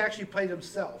 It's He actually played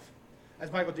himself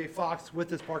as Michael J. Fox with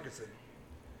his Parkinson.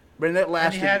 but that And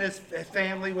lasted. he had his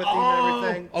family with him and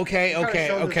everything. okay, He kinda okay,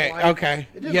 showed his okay, life. okay.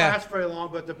 It didn't Yeah. last very long,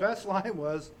 but the best line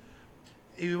was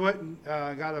he went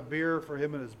and got a beer for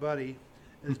him and his buddy.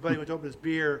 And his buddy went to open his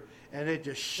beer, and it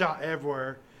just shot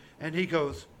everywhere. And he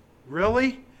goes,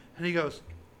 "Really?" And he goes,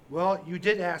 "Well, you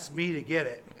did ask me to get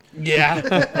it."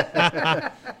 Yeah.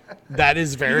 That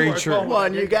is very You are true. going- Well,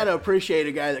 and you got to appreciate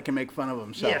a guy that can make fun of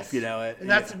himself. Yes. It, and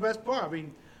that's the best part. I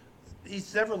mean,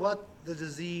 he's never let the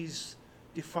disease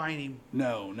define him.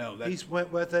 no. He's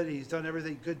went with it. He's done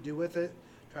everything he could do with it.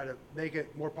 Try to make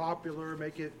it more popular,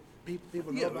 make it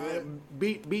people know about it.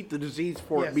 beat the disease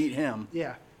before Yes. it beat him.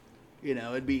 Yeah.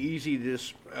 It'd be easy to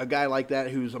just a guy like that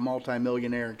who's a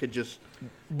multimillionaire could just.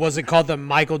 Was it called the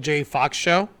Michael J. Fox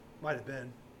Show? Might have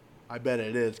been. I bet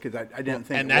it is because I didn't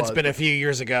think. And it that's was. been a few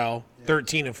years ago,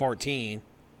 13 and 14.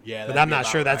 Yeah, But that'd I'm be not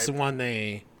about sure that's right. the one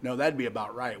they. No, that'd be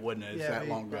about right, wouldn't it? It's that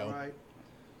maybe long ago. about right.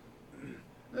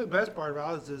 The best part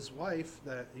about it is his wife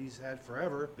that he's had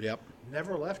forever Yep.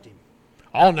 never left him.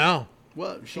 Oh, no.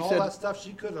 Well, she All said. that stuff,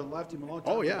 she could have left him a long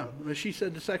time Oh yeah, ago. she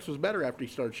said the sex was better after he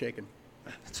started shaking.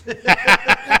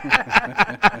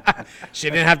 She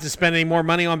didn't have to spend any more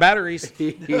money on batteries.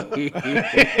 She could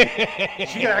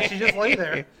actually just lay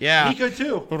there. Yeah. He could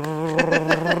too.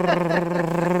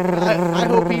 I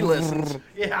hope he listens.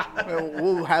 Yeah.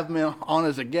 We'll have him on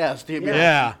as a guest. He'll be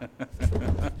Yeah.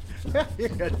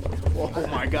 oh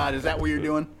my God, is that what you're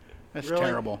doing? That's Really?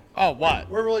 terrible. Oh, what?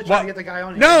 We're really trying to get the guy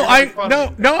on here. No, He's having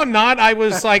fun. no, I'm not. I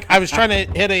was trying to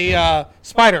hit a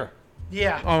spider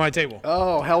Yeah. on my table.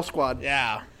 Oh, Hell Squad.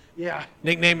 Yeah. Yeah.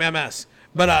 Nickname MS.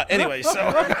 But anyway, so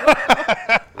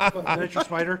Miniature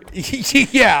spider.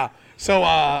 yeah. So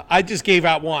I just gave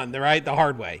out one, right? The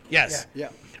hard way. Yes. Yeah.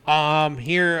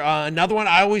 Here another one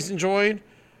I always enjoyed,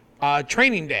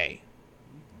 Training Day,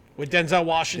 with Denzel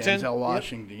Washington. Denzel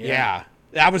Washington. Yeah.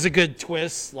 That was a good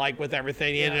twist, like with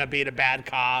everything. He ended Yeah. up being a bad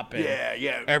cop and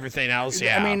Yeah. everything else.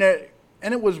 Yeah. I mean,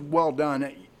 and it was well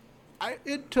done.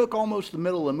 It took almost the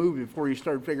middle of the movie before you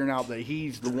started figuring out that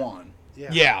he's the one. Yeah.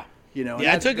 yeah. And Yeah, it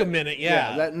that's- took a minute.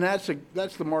 Yeah.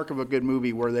 that's the mark of a good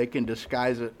movie where they can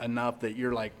disguise it enough that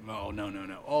you're like, oh no.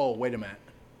 Oh, wait a minute.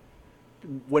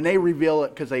 When they reveal it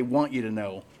because they want you to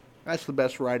know, that's the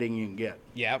best writing you can get.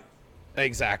 Yep,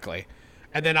 exactly.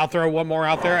 And then I'll throw one more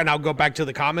out there, and I'll go back to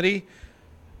the comedy.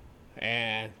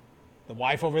 And the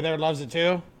wife over there loves it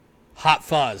too. Hot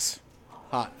Fuzz.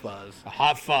 Hot Fuzz.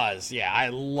 Hot Fuzz. Yeah, I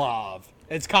love.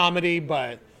 It's comedy,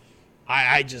 but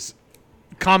I just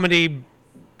comedy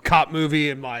cop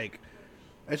movie and like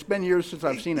It's been years since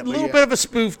I've seen a it. but little yeah. bit of a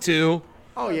spoof too.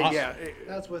 Oh yeah.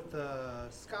 That's with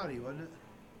Scotty, wasn't it?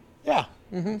 Yeah.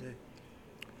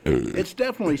 It's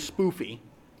definitely spoofy,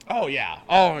 Oh yeah.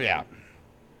 Oh yeah.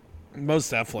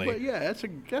 Most but definitely. yeah, that's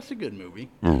a good movie.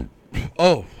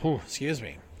 Oh, excuse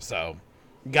me. So,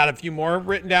 got a few more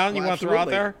written down you Well, want to throw out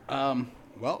there? absolutely.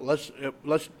 Well,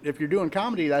 let's if you're doing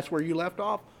comedy, that's where you left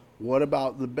off. What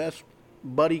about the best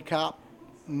buddy cop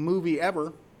movie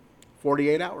ever?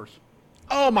 48 Hours.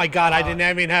 Oh my God, I didn't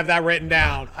even have that written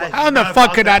down. I How in the forgot fuck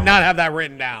about could that I not have that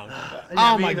written down? didn't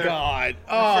Oh my either. God.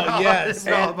 I Oh yes.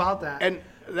 forgot all about that. And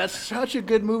That's such a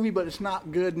good movie, but it's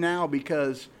not good now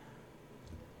because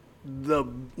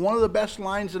one of the best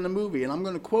lines in the movie, and I'm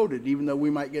going to quote it, even though we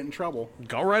might get in trouble.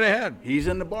 Go right ahead. He's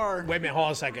in the bar. Wait a minute, hold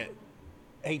on a second.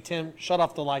 Hey, Tim, shut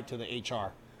off the light to the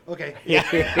HR. Okay.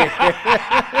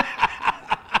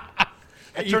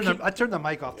 I turned the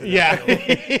mic off. Yeah. They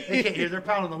can't hear. They're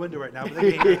pounding the window right now, but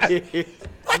they can't hear.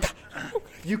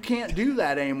 You can't do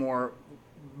that anymore,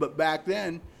 but back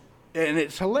then, and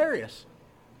it's hilarious.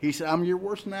 He said, "I'm your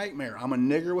worst nightmare. I'm a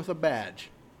nigger with a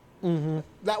badge." Mm-hmm.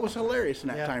 That was hilarious in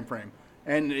that time frame.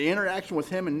 And the interaction with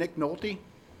him and Nick Nolte,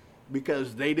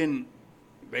 because they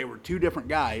were two different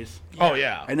guys. Oh,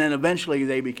 yeah. And then eventually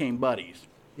they became buddies.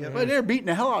 Yeah. But they're beating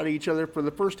the hell out of each other for the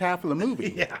first half of the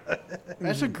movie. Yeah.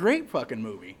 That's a great fucking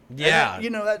movie. Yeah.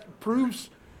 And that proves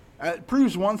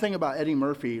one thing about Eddie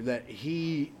Murphy, that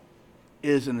he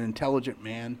is an intelligent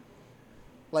man.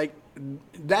 Like,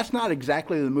 that's not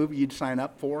exactly the movie you'd sign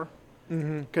up for.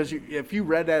 Because if you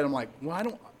read that, I'm like,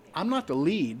 well, I'm not the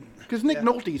lead. Because Nick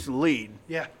Nolte's the lead.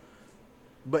 Yeah.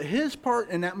 But his part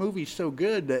in that movie is so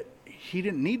good that he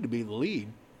didn't need to be the lead.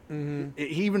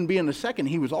 He even being the second,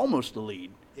 he was almost the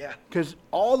lead. Yeah. Because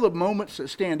all the moments that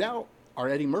stand out are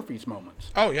Eddie Murphy's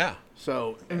moments. Oh, yeah.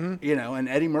 So, and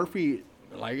Eddie Murphy,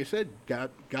 like I said, God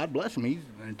bless him. He's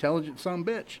an intelligent son of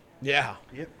a bitch. Yeah.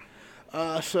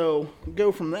 Yep. So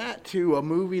go from that to a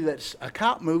movie that's a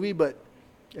cop movie, but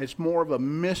it's more of a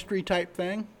mystery type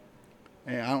thing.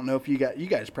 And I don't know if you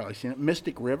guys probably seen it.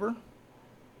 Mystic River.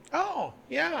 Oh,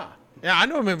 yeah. Yeah, I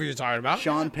know what movie you're talking about.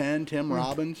 Sean Penn, Tim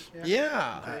Robbins.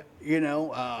 Yeah.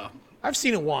 I've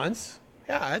seen it once.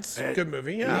 Yeah, it's a good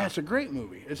movie. Yeah. it's a great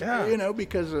movie. It's Yeah.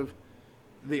 because of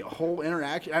the whole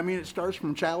interaction. I mean, it starts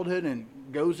from childhood and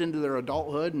goes into their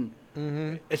adulthood,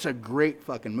 and it's a great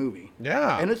fucking movie.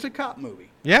 Yeah. And it's a cop movie.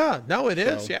 Yeah, no, it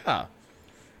is. So- Yeah.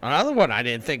 Another one I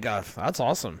didn't think of. That's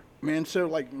awesome. Man, so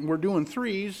like we're doing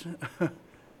threes.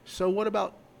 So what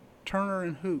about Turner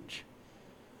and Hooch?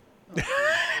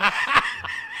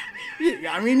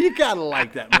 I mean, you gotta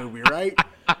like that movie, right?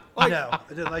 Like, No, I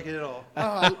didn't like it at all.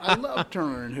 I love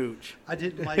Turner and Hooch. I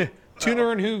didn't like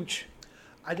Tuner and Hooch.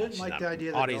 I didn't like the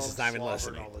idea that Audience dogs is not even slobbered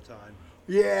listening. all the time.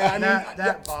 Yeah, I mean,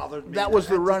 That bothered me. that was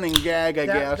the running gag, I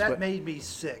guess. That But made me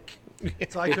sick.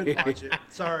 So I couldn't watch it.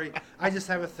 Sorry, I just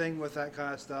have a thing with that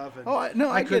kind of stuff. And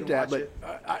I get couldn't that. watch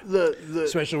But it. the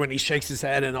Especially when he shakes his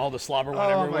head and all the slobber went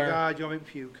Oh everywhere. my God, you want me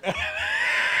to puke?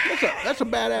 that's a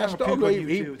badass I'm dog. puke though. on you,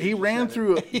 too, He since ran you said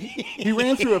through he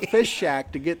ran through a fish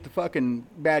shack to get the fucking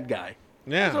bad guy.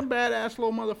 Yeah. That's a badass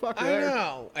little motherfucker. I there.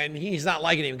 know. And he's not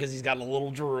liking him because he's got a little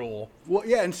drool. Well,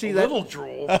 yeah, and see that. Little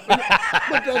drool.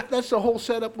 But that's the whole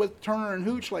setup with Turner and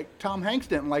Hooch. Like Tom Hanks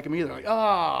didn't like him either. Like,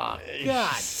 oh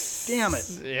God, damn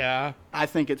it! Yeah. I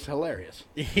think it's hilarious.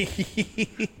 And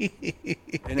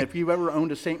if you've ever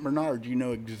owned a Saint Bernard, you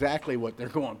know exactly what they're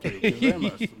going through. 'Cause them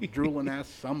are drooling ass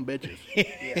some bitches.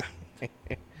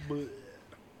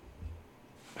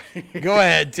 Go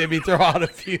ahead, Timmy. Throw out a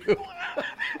few.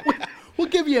 We'll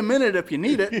give you a minute if you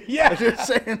need it. Yeah. I'm just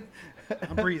saying.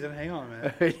 I'm breathing. Hang on,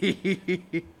 man.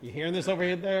 You hearing this over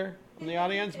here there in the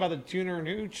audience about the Tuner and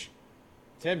Hooch?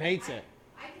 Tim hates it.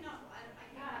 I cannot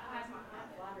have my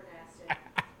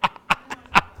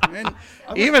flabbergasted.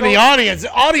 And Even the audience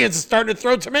is starting to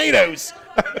throw tomatoes.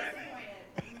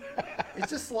 It's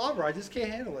just slobber. I just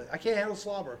can't handle it. I can't handle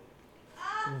slobber.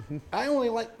 I only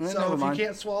like. So never if mind. you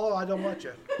can't swallow, I don't want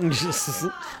you.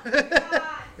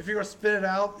 If you're gonna spit it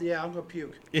out, yeah, I'm gonna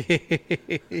puke.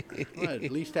 Well,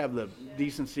 at least have the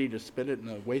decency to spit it in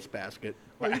a wastebasket.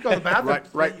 Well, you go to the bathroom.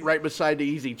 Right beside the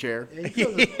easy chair. Yeah, you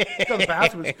go to the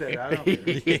bathroom and spit it out. I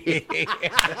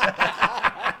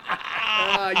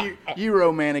don't care. You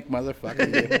romantic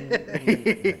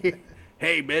motherfucker.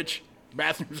 Hey, bitch.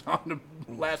 Bathroom's on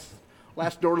the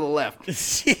last door to the left.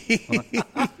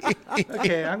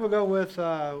 Okay, I'm gonna go with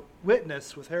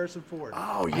Witness with Harrison Ford.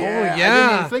 Oh, yeah. yeah. I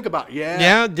didn't even think about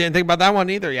Yeah, didn't think about that one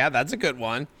either. Yeah, that's a good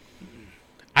one.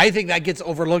 I think that gets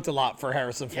overlooked a lot for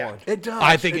Harrison Ford. it does.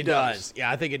 I think It it does. does. Yeah,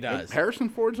 I think it does. Harrison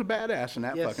Ford's a badass in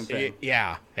that Yes. fucking thing.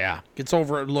 Yeah. Gets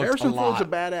overlooked Harrison a lot. Ford's a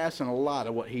badass in a lot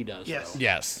of what he does. Yes. Though.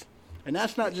 Yes. And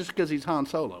that's not just because he's Han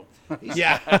Solo.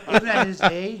 Yeah. Even at his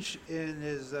age, in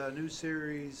his new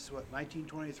series,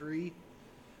 1923,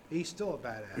 he's still a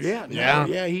badass.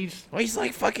 Yeah. He's Well, he's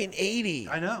like fucking 80.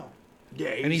 I know.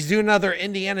 And he's doing another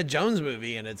Indiana Jones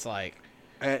movie, and it's like,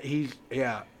 you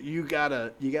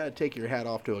gotta take your hat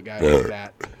off to a guy like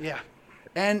that. Yeah.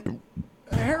 And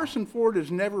Harrison Ford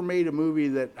has never made a movie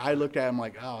that I looked at him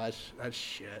like, oh, that's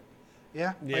shit.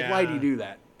 Yeah. Like, why do you do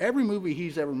that? Every movie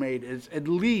he's ever made is at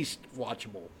least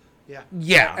watchable. Yeah.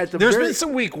 Yeah, At the there's very- been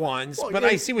some weak ones, Well, but yeah.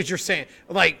 I see what you're saying.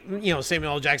 Like,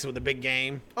 Samuel L. Jackson with the big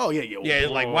game. Oh yeah. Yeah,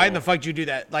 like why in the fuck did you do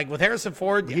that? Like with Harrison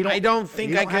Ford, I don't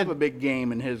think he I don't have a could. big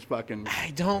game in his fucking.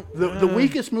 I don't. The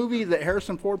weakest movie that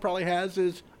Harrison Ford probably has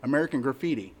is American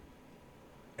Graffiti,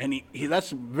 and he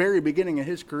that's the very beginning of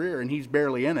his career, and he's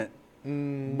barely in it. But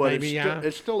maybe, yeah.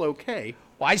 it's still okay.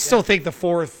 Well, I still think the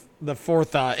fourth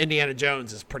Indiana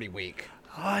Jones is pretty weak.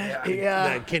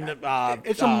 Yeah, The kingdom,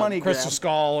 It's a money Crystal grab.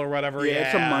 Skull or whatever. Yeah,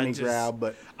 it's a money just- grab,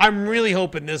 but I'm really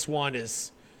hoping this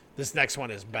next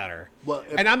one is better. Well,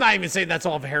 if- and I'm not even saying that's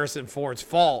all of Harrison Ford's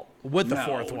fault with the No,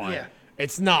 fourth one. yeah.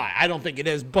 It's not. I don't think it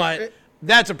is, but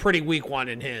that's a pretty weak one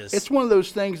in his. it's one of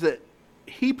those things that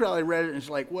he probably read it and it's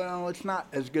like, well, it's not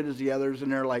as good as the others,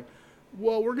 and they're like,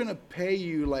 well, we're gonna pay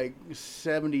you like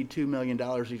 $72 million.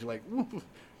 He's like,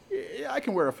 yeah, I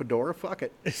can wear a fedora. Fuck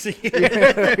it.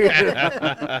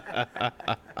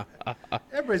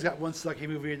 Everybody's got one sucky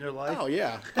movie in their life. Oh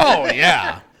yeah. oh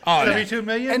yeah. Oh, yeah. 72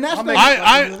 million? And that's I'll the- make a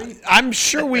fucking movie. I'm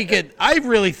sure we could. I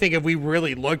really think if we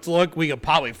really look, we could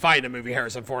probably find a movie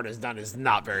Harrison Ford has done is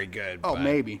not very good. Oh, but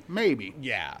maybe.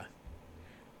 Yeah,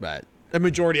 but the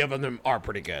majority of them are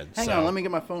pretty good. Hang so. on, let me get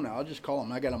my phone out. I'll just call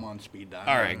him. I got him on speed dial.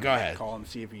 All right, go ahead. Call him,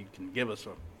 see if he can give us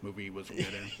a movie he was good in.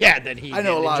 Yeah, that he. I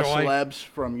know a did lot enjoy. of celebs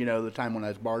from the time when I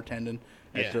was bartending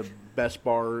at Yeah. the best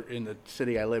bar in the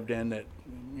city I lived in. That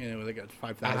they got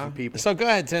 5,000 people. So go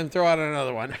ahead, Tim. Throw out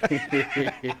another one.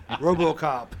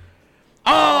 RoboCop.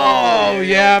 Oh yeah,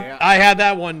 yeah. I had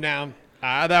that one down.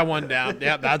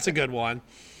 Yep, that's a good one.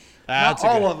 That's Not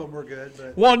a all good. of them were good,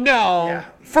 but Well, no, Yeah.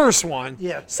 first one.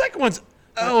 Yeah. Second one's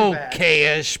Not too bad.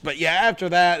 okay-ish, but yeah, after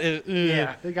that,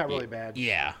 yeah, they got really bad.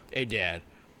 yeah, it did.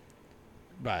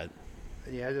 But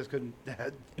Yeah, I just couldn't.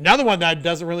 another one that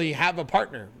doesn't really have a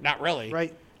partner. Not really.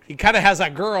 Right. He kind of has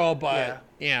that girl, but not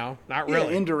Yeah,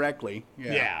 really. indirectly.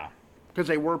 Yeah. Because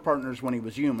they were partners when he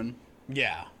was human.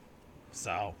 Yeah.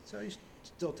 So. So he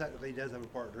still technically does have a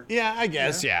partner. Yeah, I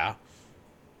guess. Yeah.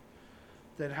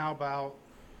 Then how about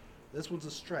this one's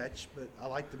a stretch, but I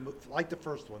like the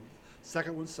first one.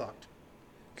 Second one sucked.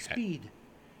 Okay. Speed.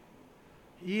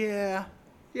 Yeah.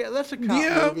 Yeah, that's a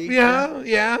cop movie.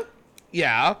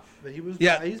 Yeah. But he was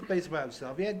Yeah. he's basically by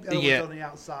himself. He had elements Yeah. on the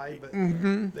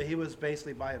outside, but he was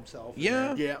basically by himself.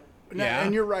 Yeah. Yeah. No, Yeah.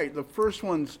 And you're right. The first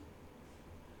one's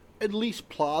at least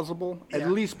plausible. At Yeah.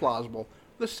 least plausible.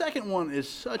 The second one is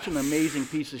such an amazing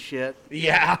piece of shit.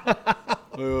 Yeah.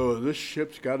 Oh, this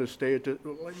ship's got to stay at the.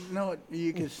 Like, no,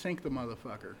 you can sink the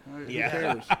motherfucker. Who Yeah.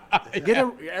 cares?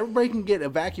 Everybody can get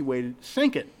evacuated.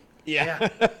 Sink it. Yeah.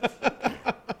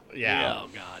 Yeah. Oh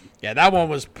God. Yeah, that one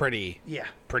was pretty Yeah.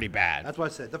 bad. That's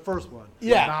what I said. The first one.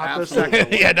 Yeah, Not the absolutely.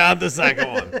 second one. yeah, not the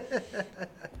second one.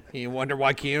 You wonder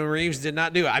why Keanu Reeves did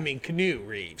not do it. I mean, Canoe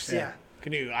Reeves. Yeah.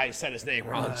 Canoe. I said his name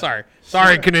wrong.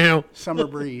 Sorry, Canoe. Summer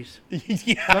breeze.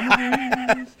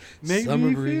 Yeah. Make Summer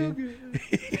me breeze.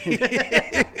 feel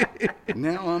good.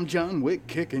 Now I'm John Wick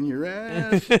kicking your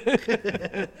ass.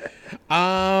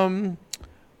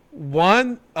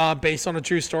 One based on a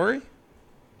true story,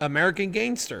 American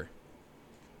Gangster.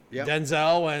 Yep.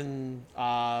 Denzel and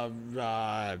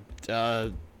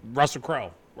Russell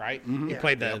Crowe, right? He Yeah.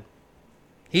 played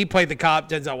the cop.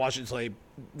 Denzel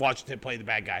Washington played the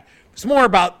bad guy. It's more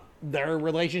about their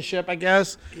relationship, I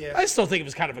guess. Yeah. I still think it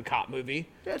was kind of a cop movie.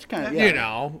 That's kind of You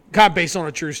know, kind of based on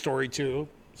a true story too.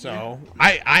 So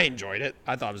I enjoyed it.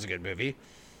 I thought it was a good movie.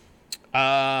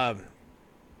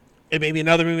 It made me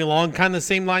another movie along kind of the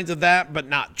same lines of that, but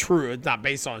not true. It's not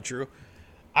based on true.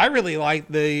 I really like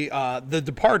the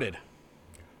Departed.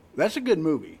 That's a good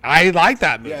movie. I like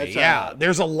that movie. it's, Yeah,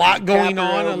 there's a lot going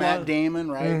on. DiCaprio, A Matt lot, Damon,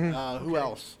 right? Who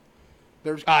else?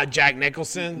 There's Jack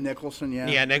Nicholson. Nicholson. Yeah.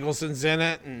 Yeah, Nicholson's in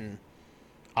it, and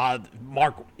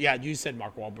Mark. Yeah, you said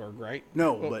Mark Wahlberg, right?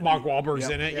 No, but Mark Wahlberg's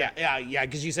yep, in it. Yeah,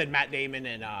 because you said Matt Damon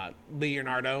and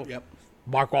Leonardo. Yep.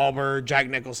 Mark Wahlberg, Jack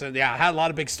Nicholson. Yeah, I had a lot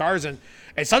of big stars, and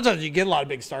sometimes you get a lot of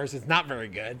big stars. It's not very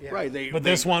good. Right. But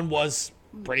this one was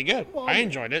pretty good. I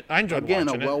enjoyed it. I enjoyed Again, a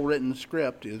watching it. well-written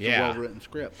script is Yeah. a well-written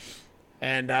script.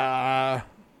 And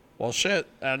well, shit.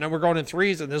 And then we're going in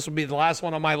threes, and this will be the last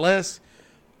one on my list.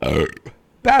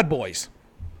 Bad Boys.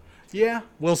 Yeah.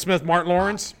 Will Smith, Martin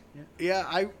Lawrence. Yeah.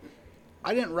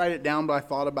 I didn't write it down, but I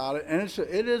thought about it, and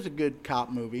it is a good cop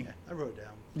movie. I wrote it down.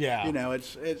 Yeah. You know,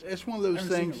 it's one of I those haven't seen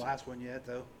things. the last one yet,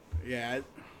 though. Yeah.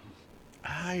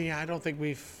 I don't think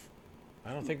we've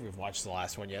watched the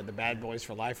last one yet. The Bad Boys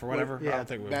for Life or whatever. I Yeah. don't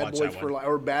think we've Bad watched Boys that one.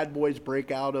 or Bad Boys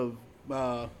break out of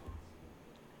the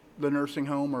nursing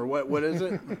home, or what is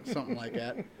it? Something like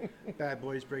that. Bad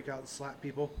boys break out and slap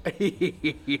people.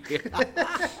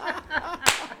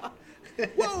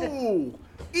 Whoa!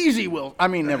 Easy, Will. I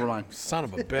mean, never mind. Son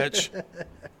of a bitch.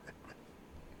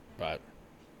 But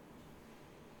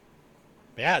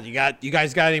yeah, you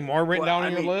guys got any more written down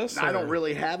on your list? I or- don't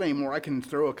really have any more. I can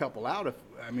throw a couple out if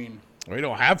We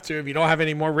don't have to. If you don't have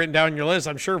any more written down on your list,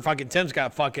 I'm sure fucking Tim's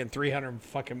got fucking 300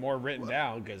 fucking more written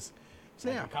down because it's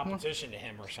like Yeah, a competition to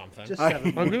him or something. Just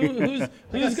 7 Like, who's got got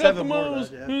the 7 more,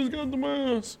 most? yeah. Who's got the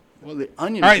most? well, the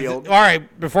onion All right, field. all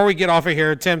right. Before we get off of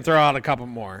here, Tim, throw out a couple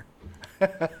more.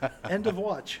 End of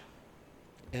watch.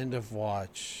 End of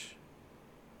watch.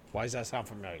 Why does that sound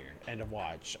familiar? End of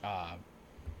watch.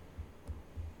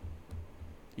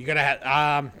 You gotta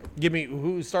have. Give me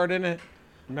who starred in it.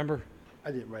 Remember?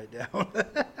 I didn't write it down.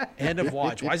 End of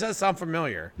watch. Why does that sound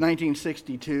familiar?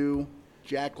 1962.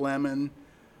 Jack Lemmon.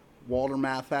 Walter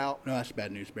Matthau. No, that's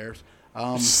Bad News Bears.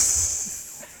 I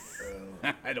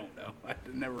don't know. I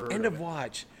never heard End of of it.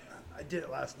 watch. I did it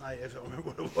last night. I don't remember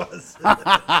what it was.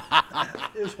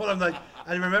 It was one of like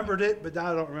I remembered it, but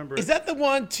now I don't remember Is it. that the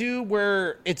one too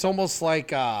where it's almost like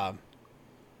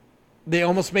they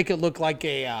almost make it look like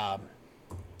a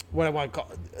what I want to call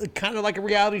kind of like a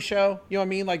reality show? You know what I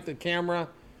mean? Like the camera.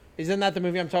 Isn't that the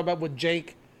movie I'm talking about with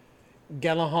Jake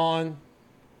Gyllenhaal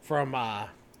from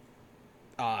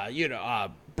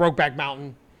Brokeback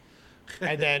Mountain,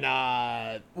 and then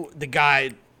the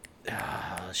guy,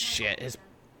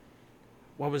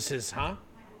 what was his, huh?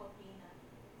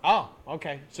 Oh,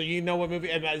 okay. So you know what movie?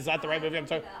 Is that the right movie I'm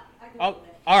talking? Oh,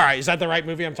 all right. Is that the right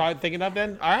movie I'm thinking of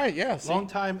then? All right. Yeah. See?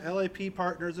 Longtime LAP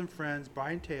partners and friends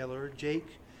Brian Taylor, Jake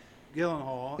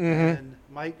Gyllenhaal, Mm-hmm. and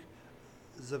Mike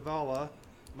Zavala,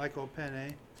 Michael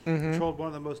Penne, Mm-hmm. controlled one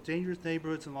of the most dangerous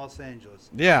neighborhoods in Los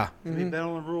Angeles. Yeah. To be bent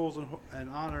on the rules and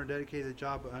honor and dedicated to the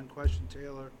job of unquestioned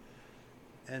Taylor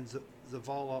and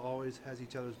Zavala always has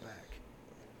each other's back.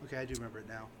 Okay, I do remember it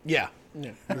now. Yeah.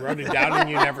 You wrote it down and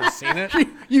you never seen it.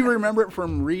 You remember it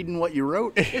from reading what you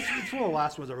wrote? It's one of the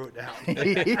last ones I wrote down.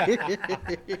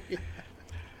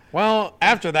 Well,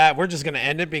 after that, we're just gonna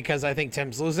end it because I think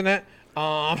Tim's losing it.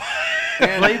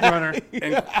 Blade Runner.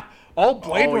 Oh,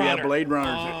 Blade Oh, Runner. yeah, Blade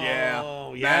Runners. Yeah.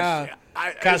 Oh, yeah.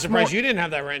 I, Kind of it's surprised more- you didn't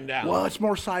have that written down. Well, it's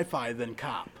more sci-fi than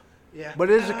cop. Yeah. But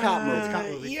it is a cop movie. It's a cop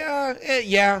movie.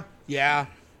 Yeah.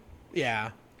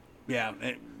 Yeah.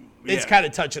 It's kind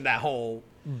of touching that whole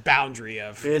boundary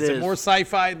of It is it is. more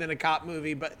sci-fi than a cop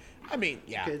movie? But I mean,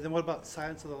 yeah, Okay, then what about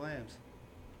Silence of the Lambs?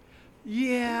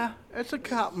 Yeah, it's a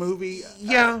cop movie.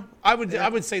 yeah. I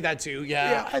would say that too.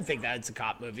 Yeah, Yeah. I think that's a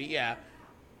cop movie. Yeah.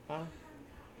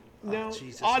 No,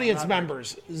 Jesus, audience I'm not-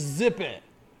 members, zip it.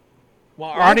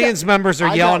 Well, I audience got- members are I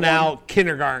got yelling one. out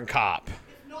 "Kindergarten Cop."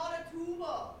 Not a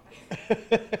tuba.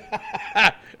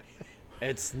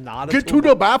 It's not a Get to tuba.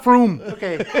 the bathroom.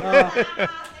 Okay,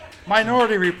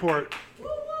 Minority Report.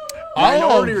 Minority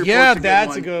Oh, Report's yeah, a good that's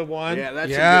one. a good one. Yeah, that's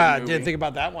a yeah. good movie. Didn't think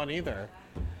about that one either.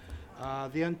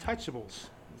 The Untouchables.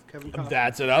 with Kevin Costner.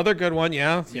 That's another good one.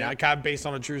 Yeah, Yeah. kind of based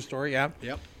on a true story. Yeah.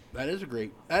 Yep, that is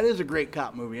a great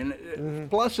cop movie, and Mm-hmm.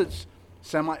 plus it's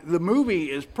the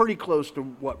movie is pretty close to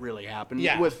what really happened.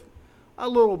 Yeah. With a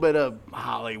little bit of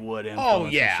Hollywood influence. Oh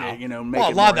and yeah. shit, make well,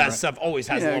 a it lot of more that stuff always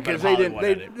has a little bit of they Hollywood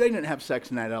in it. they didn't have sex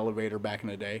in that elevator back in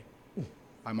the day.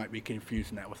 I might be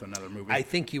confusing that with another movie. I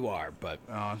think you are, but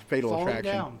Fatal Falling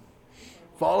Attraction. Down.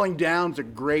 Falling Down's a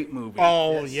great movie.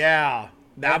 oh Yes. yeah,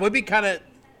 that would be kind of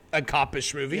a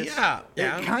copish movie. Yes. Yeah.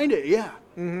 Yeah. Kind of, yeah.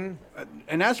 Mm-hmm.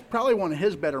 And that's probably one of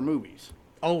his better movies.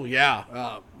 Oh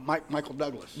yeah. Michael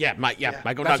Douglas. Yeah.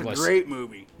 Michael That's Douglas. a great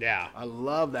movie. Yeah. I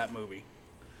love that movie.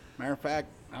 Matter of fact,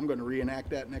 I'm going to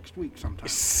reenact that next week sometime.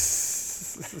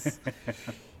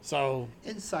 So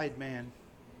Inside Man.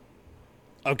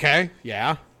 okay,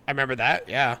 yeah, I remember that.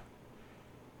 Yeah.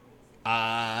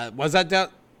 Was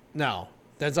that no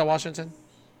Denzel Washington?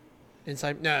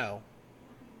 Inside? No.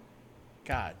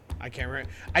 God, I can't remember.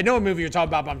 I know a movie you're talking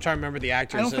about, but I'm trying to remember the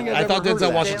actors. I don't think I I've thought ever heard of Denzel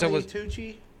that. Washington was.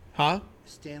 Tucci. Huh?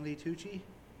 Stanley Tucci.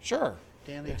 Sure.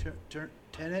 Stanley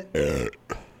Tennant.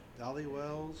 Dolly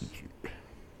Wells. It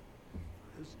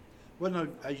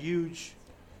wasn't a huge,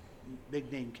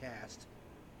 big name cast.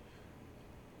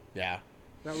 Yeah.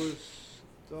 That was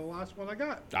the last one I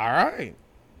got. All right.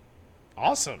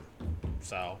 Awesome.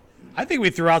 So I think we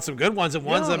threw out some good ones and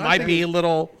ones Yeah, that I might think be a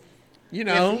little,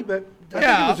 Iffy, but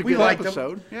Yeah, it was a we good liked them.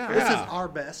 episode. Yeah. This Yeah. is our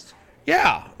best.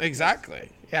 Yeah, exactly.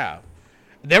 Yeah.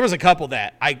 There was a couple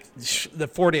that the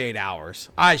 48 Hours.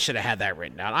 I should have had that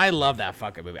written down. I love that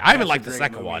fucking movie. I even That's a like the great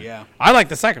second movie, one. yeah. I like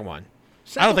the second one.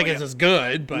 I don't think one, it's yeah. as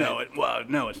good, but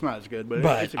No, it's not as good, but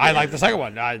it's a I good like the movie. second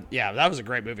one. Yeah, that was a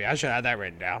great movie. I should have had that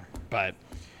written down. But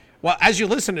well, as you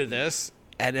listen to this,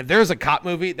 and if there's a cop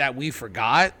movie that we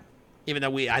forgot, even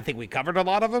though I think we covered a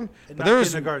lot of them. And But not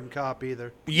there's Kindergarten Cop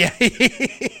either. yeah,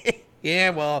 yeah.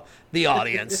 Well, the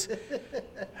audience.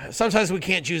 Sometimes we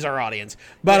can't choose our audience,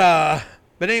 but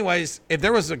anyways, if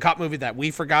there was a cop movie that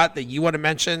we forgot that you want to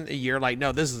mention, you're like,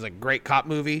 no, this is a great cop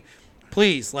movie.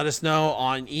 Please let us know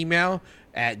on email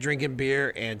at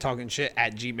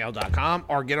drinkingbeerandtalkingshit@gmail.com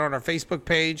or get on our Facebook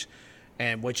page,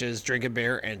 and which is Drinking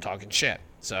Beer and Talking Shit.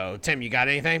 So, Tim, you got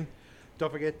anything?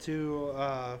 Don't forget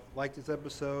to like this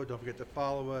episode. Don't forget to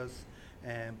follow us.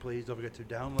 And please don't forget to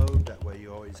download. That way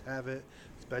you always have it.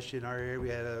 Especially in our area, we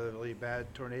had a really bad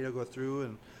tornado go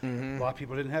through, and a lot of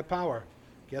people didn't have power.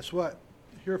 Guess what?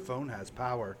 Your phone has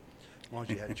power, as long as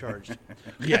you had it charged.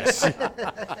 Yes.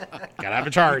 Gotta have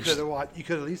a charge. You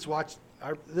could at least watch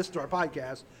listen to our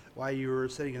podcast while you were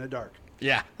sitting in the dark.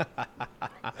 Yeah.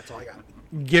 That's all I got.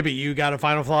 Gibby, you got a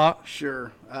final thought?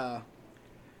 Sure.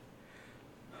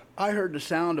 I heard the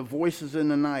sound of voices in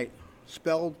the night.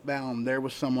 Spellbound, there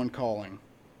was someone calling.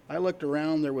 I looked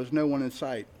around, there was no one in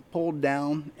sight. Pulled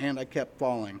down, and I kept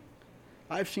falling.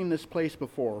 I've seen this place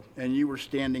before, and you were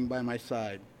standing by my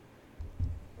side.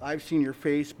 I've seen your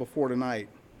face before tonight.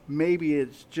 Maybe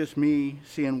it's just me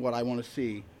seeing what I want to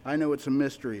see. I know it's a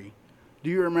mystery. Do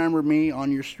you remember me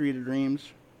on your street of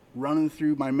dreams? Running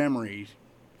through my memories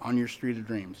on your street of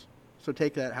dreams. So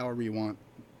take that however you want.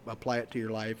 Apply it to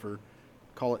your life or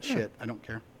call it shit. I don't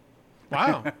care.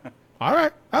 Wow. All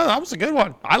right. Oh, that was a good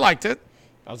one. I liked it.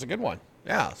 That was a good one.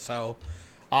 Yeah. So,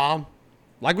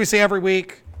 like we say every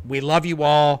week, we love you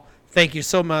all. Thank you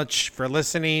so much for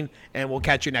listening, and we'll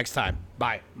catch you next time.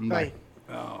 Bye. Bye.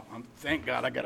 Oh, thank God I got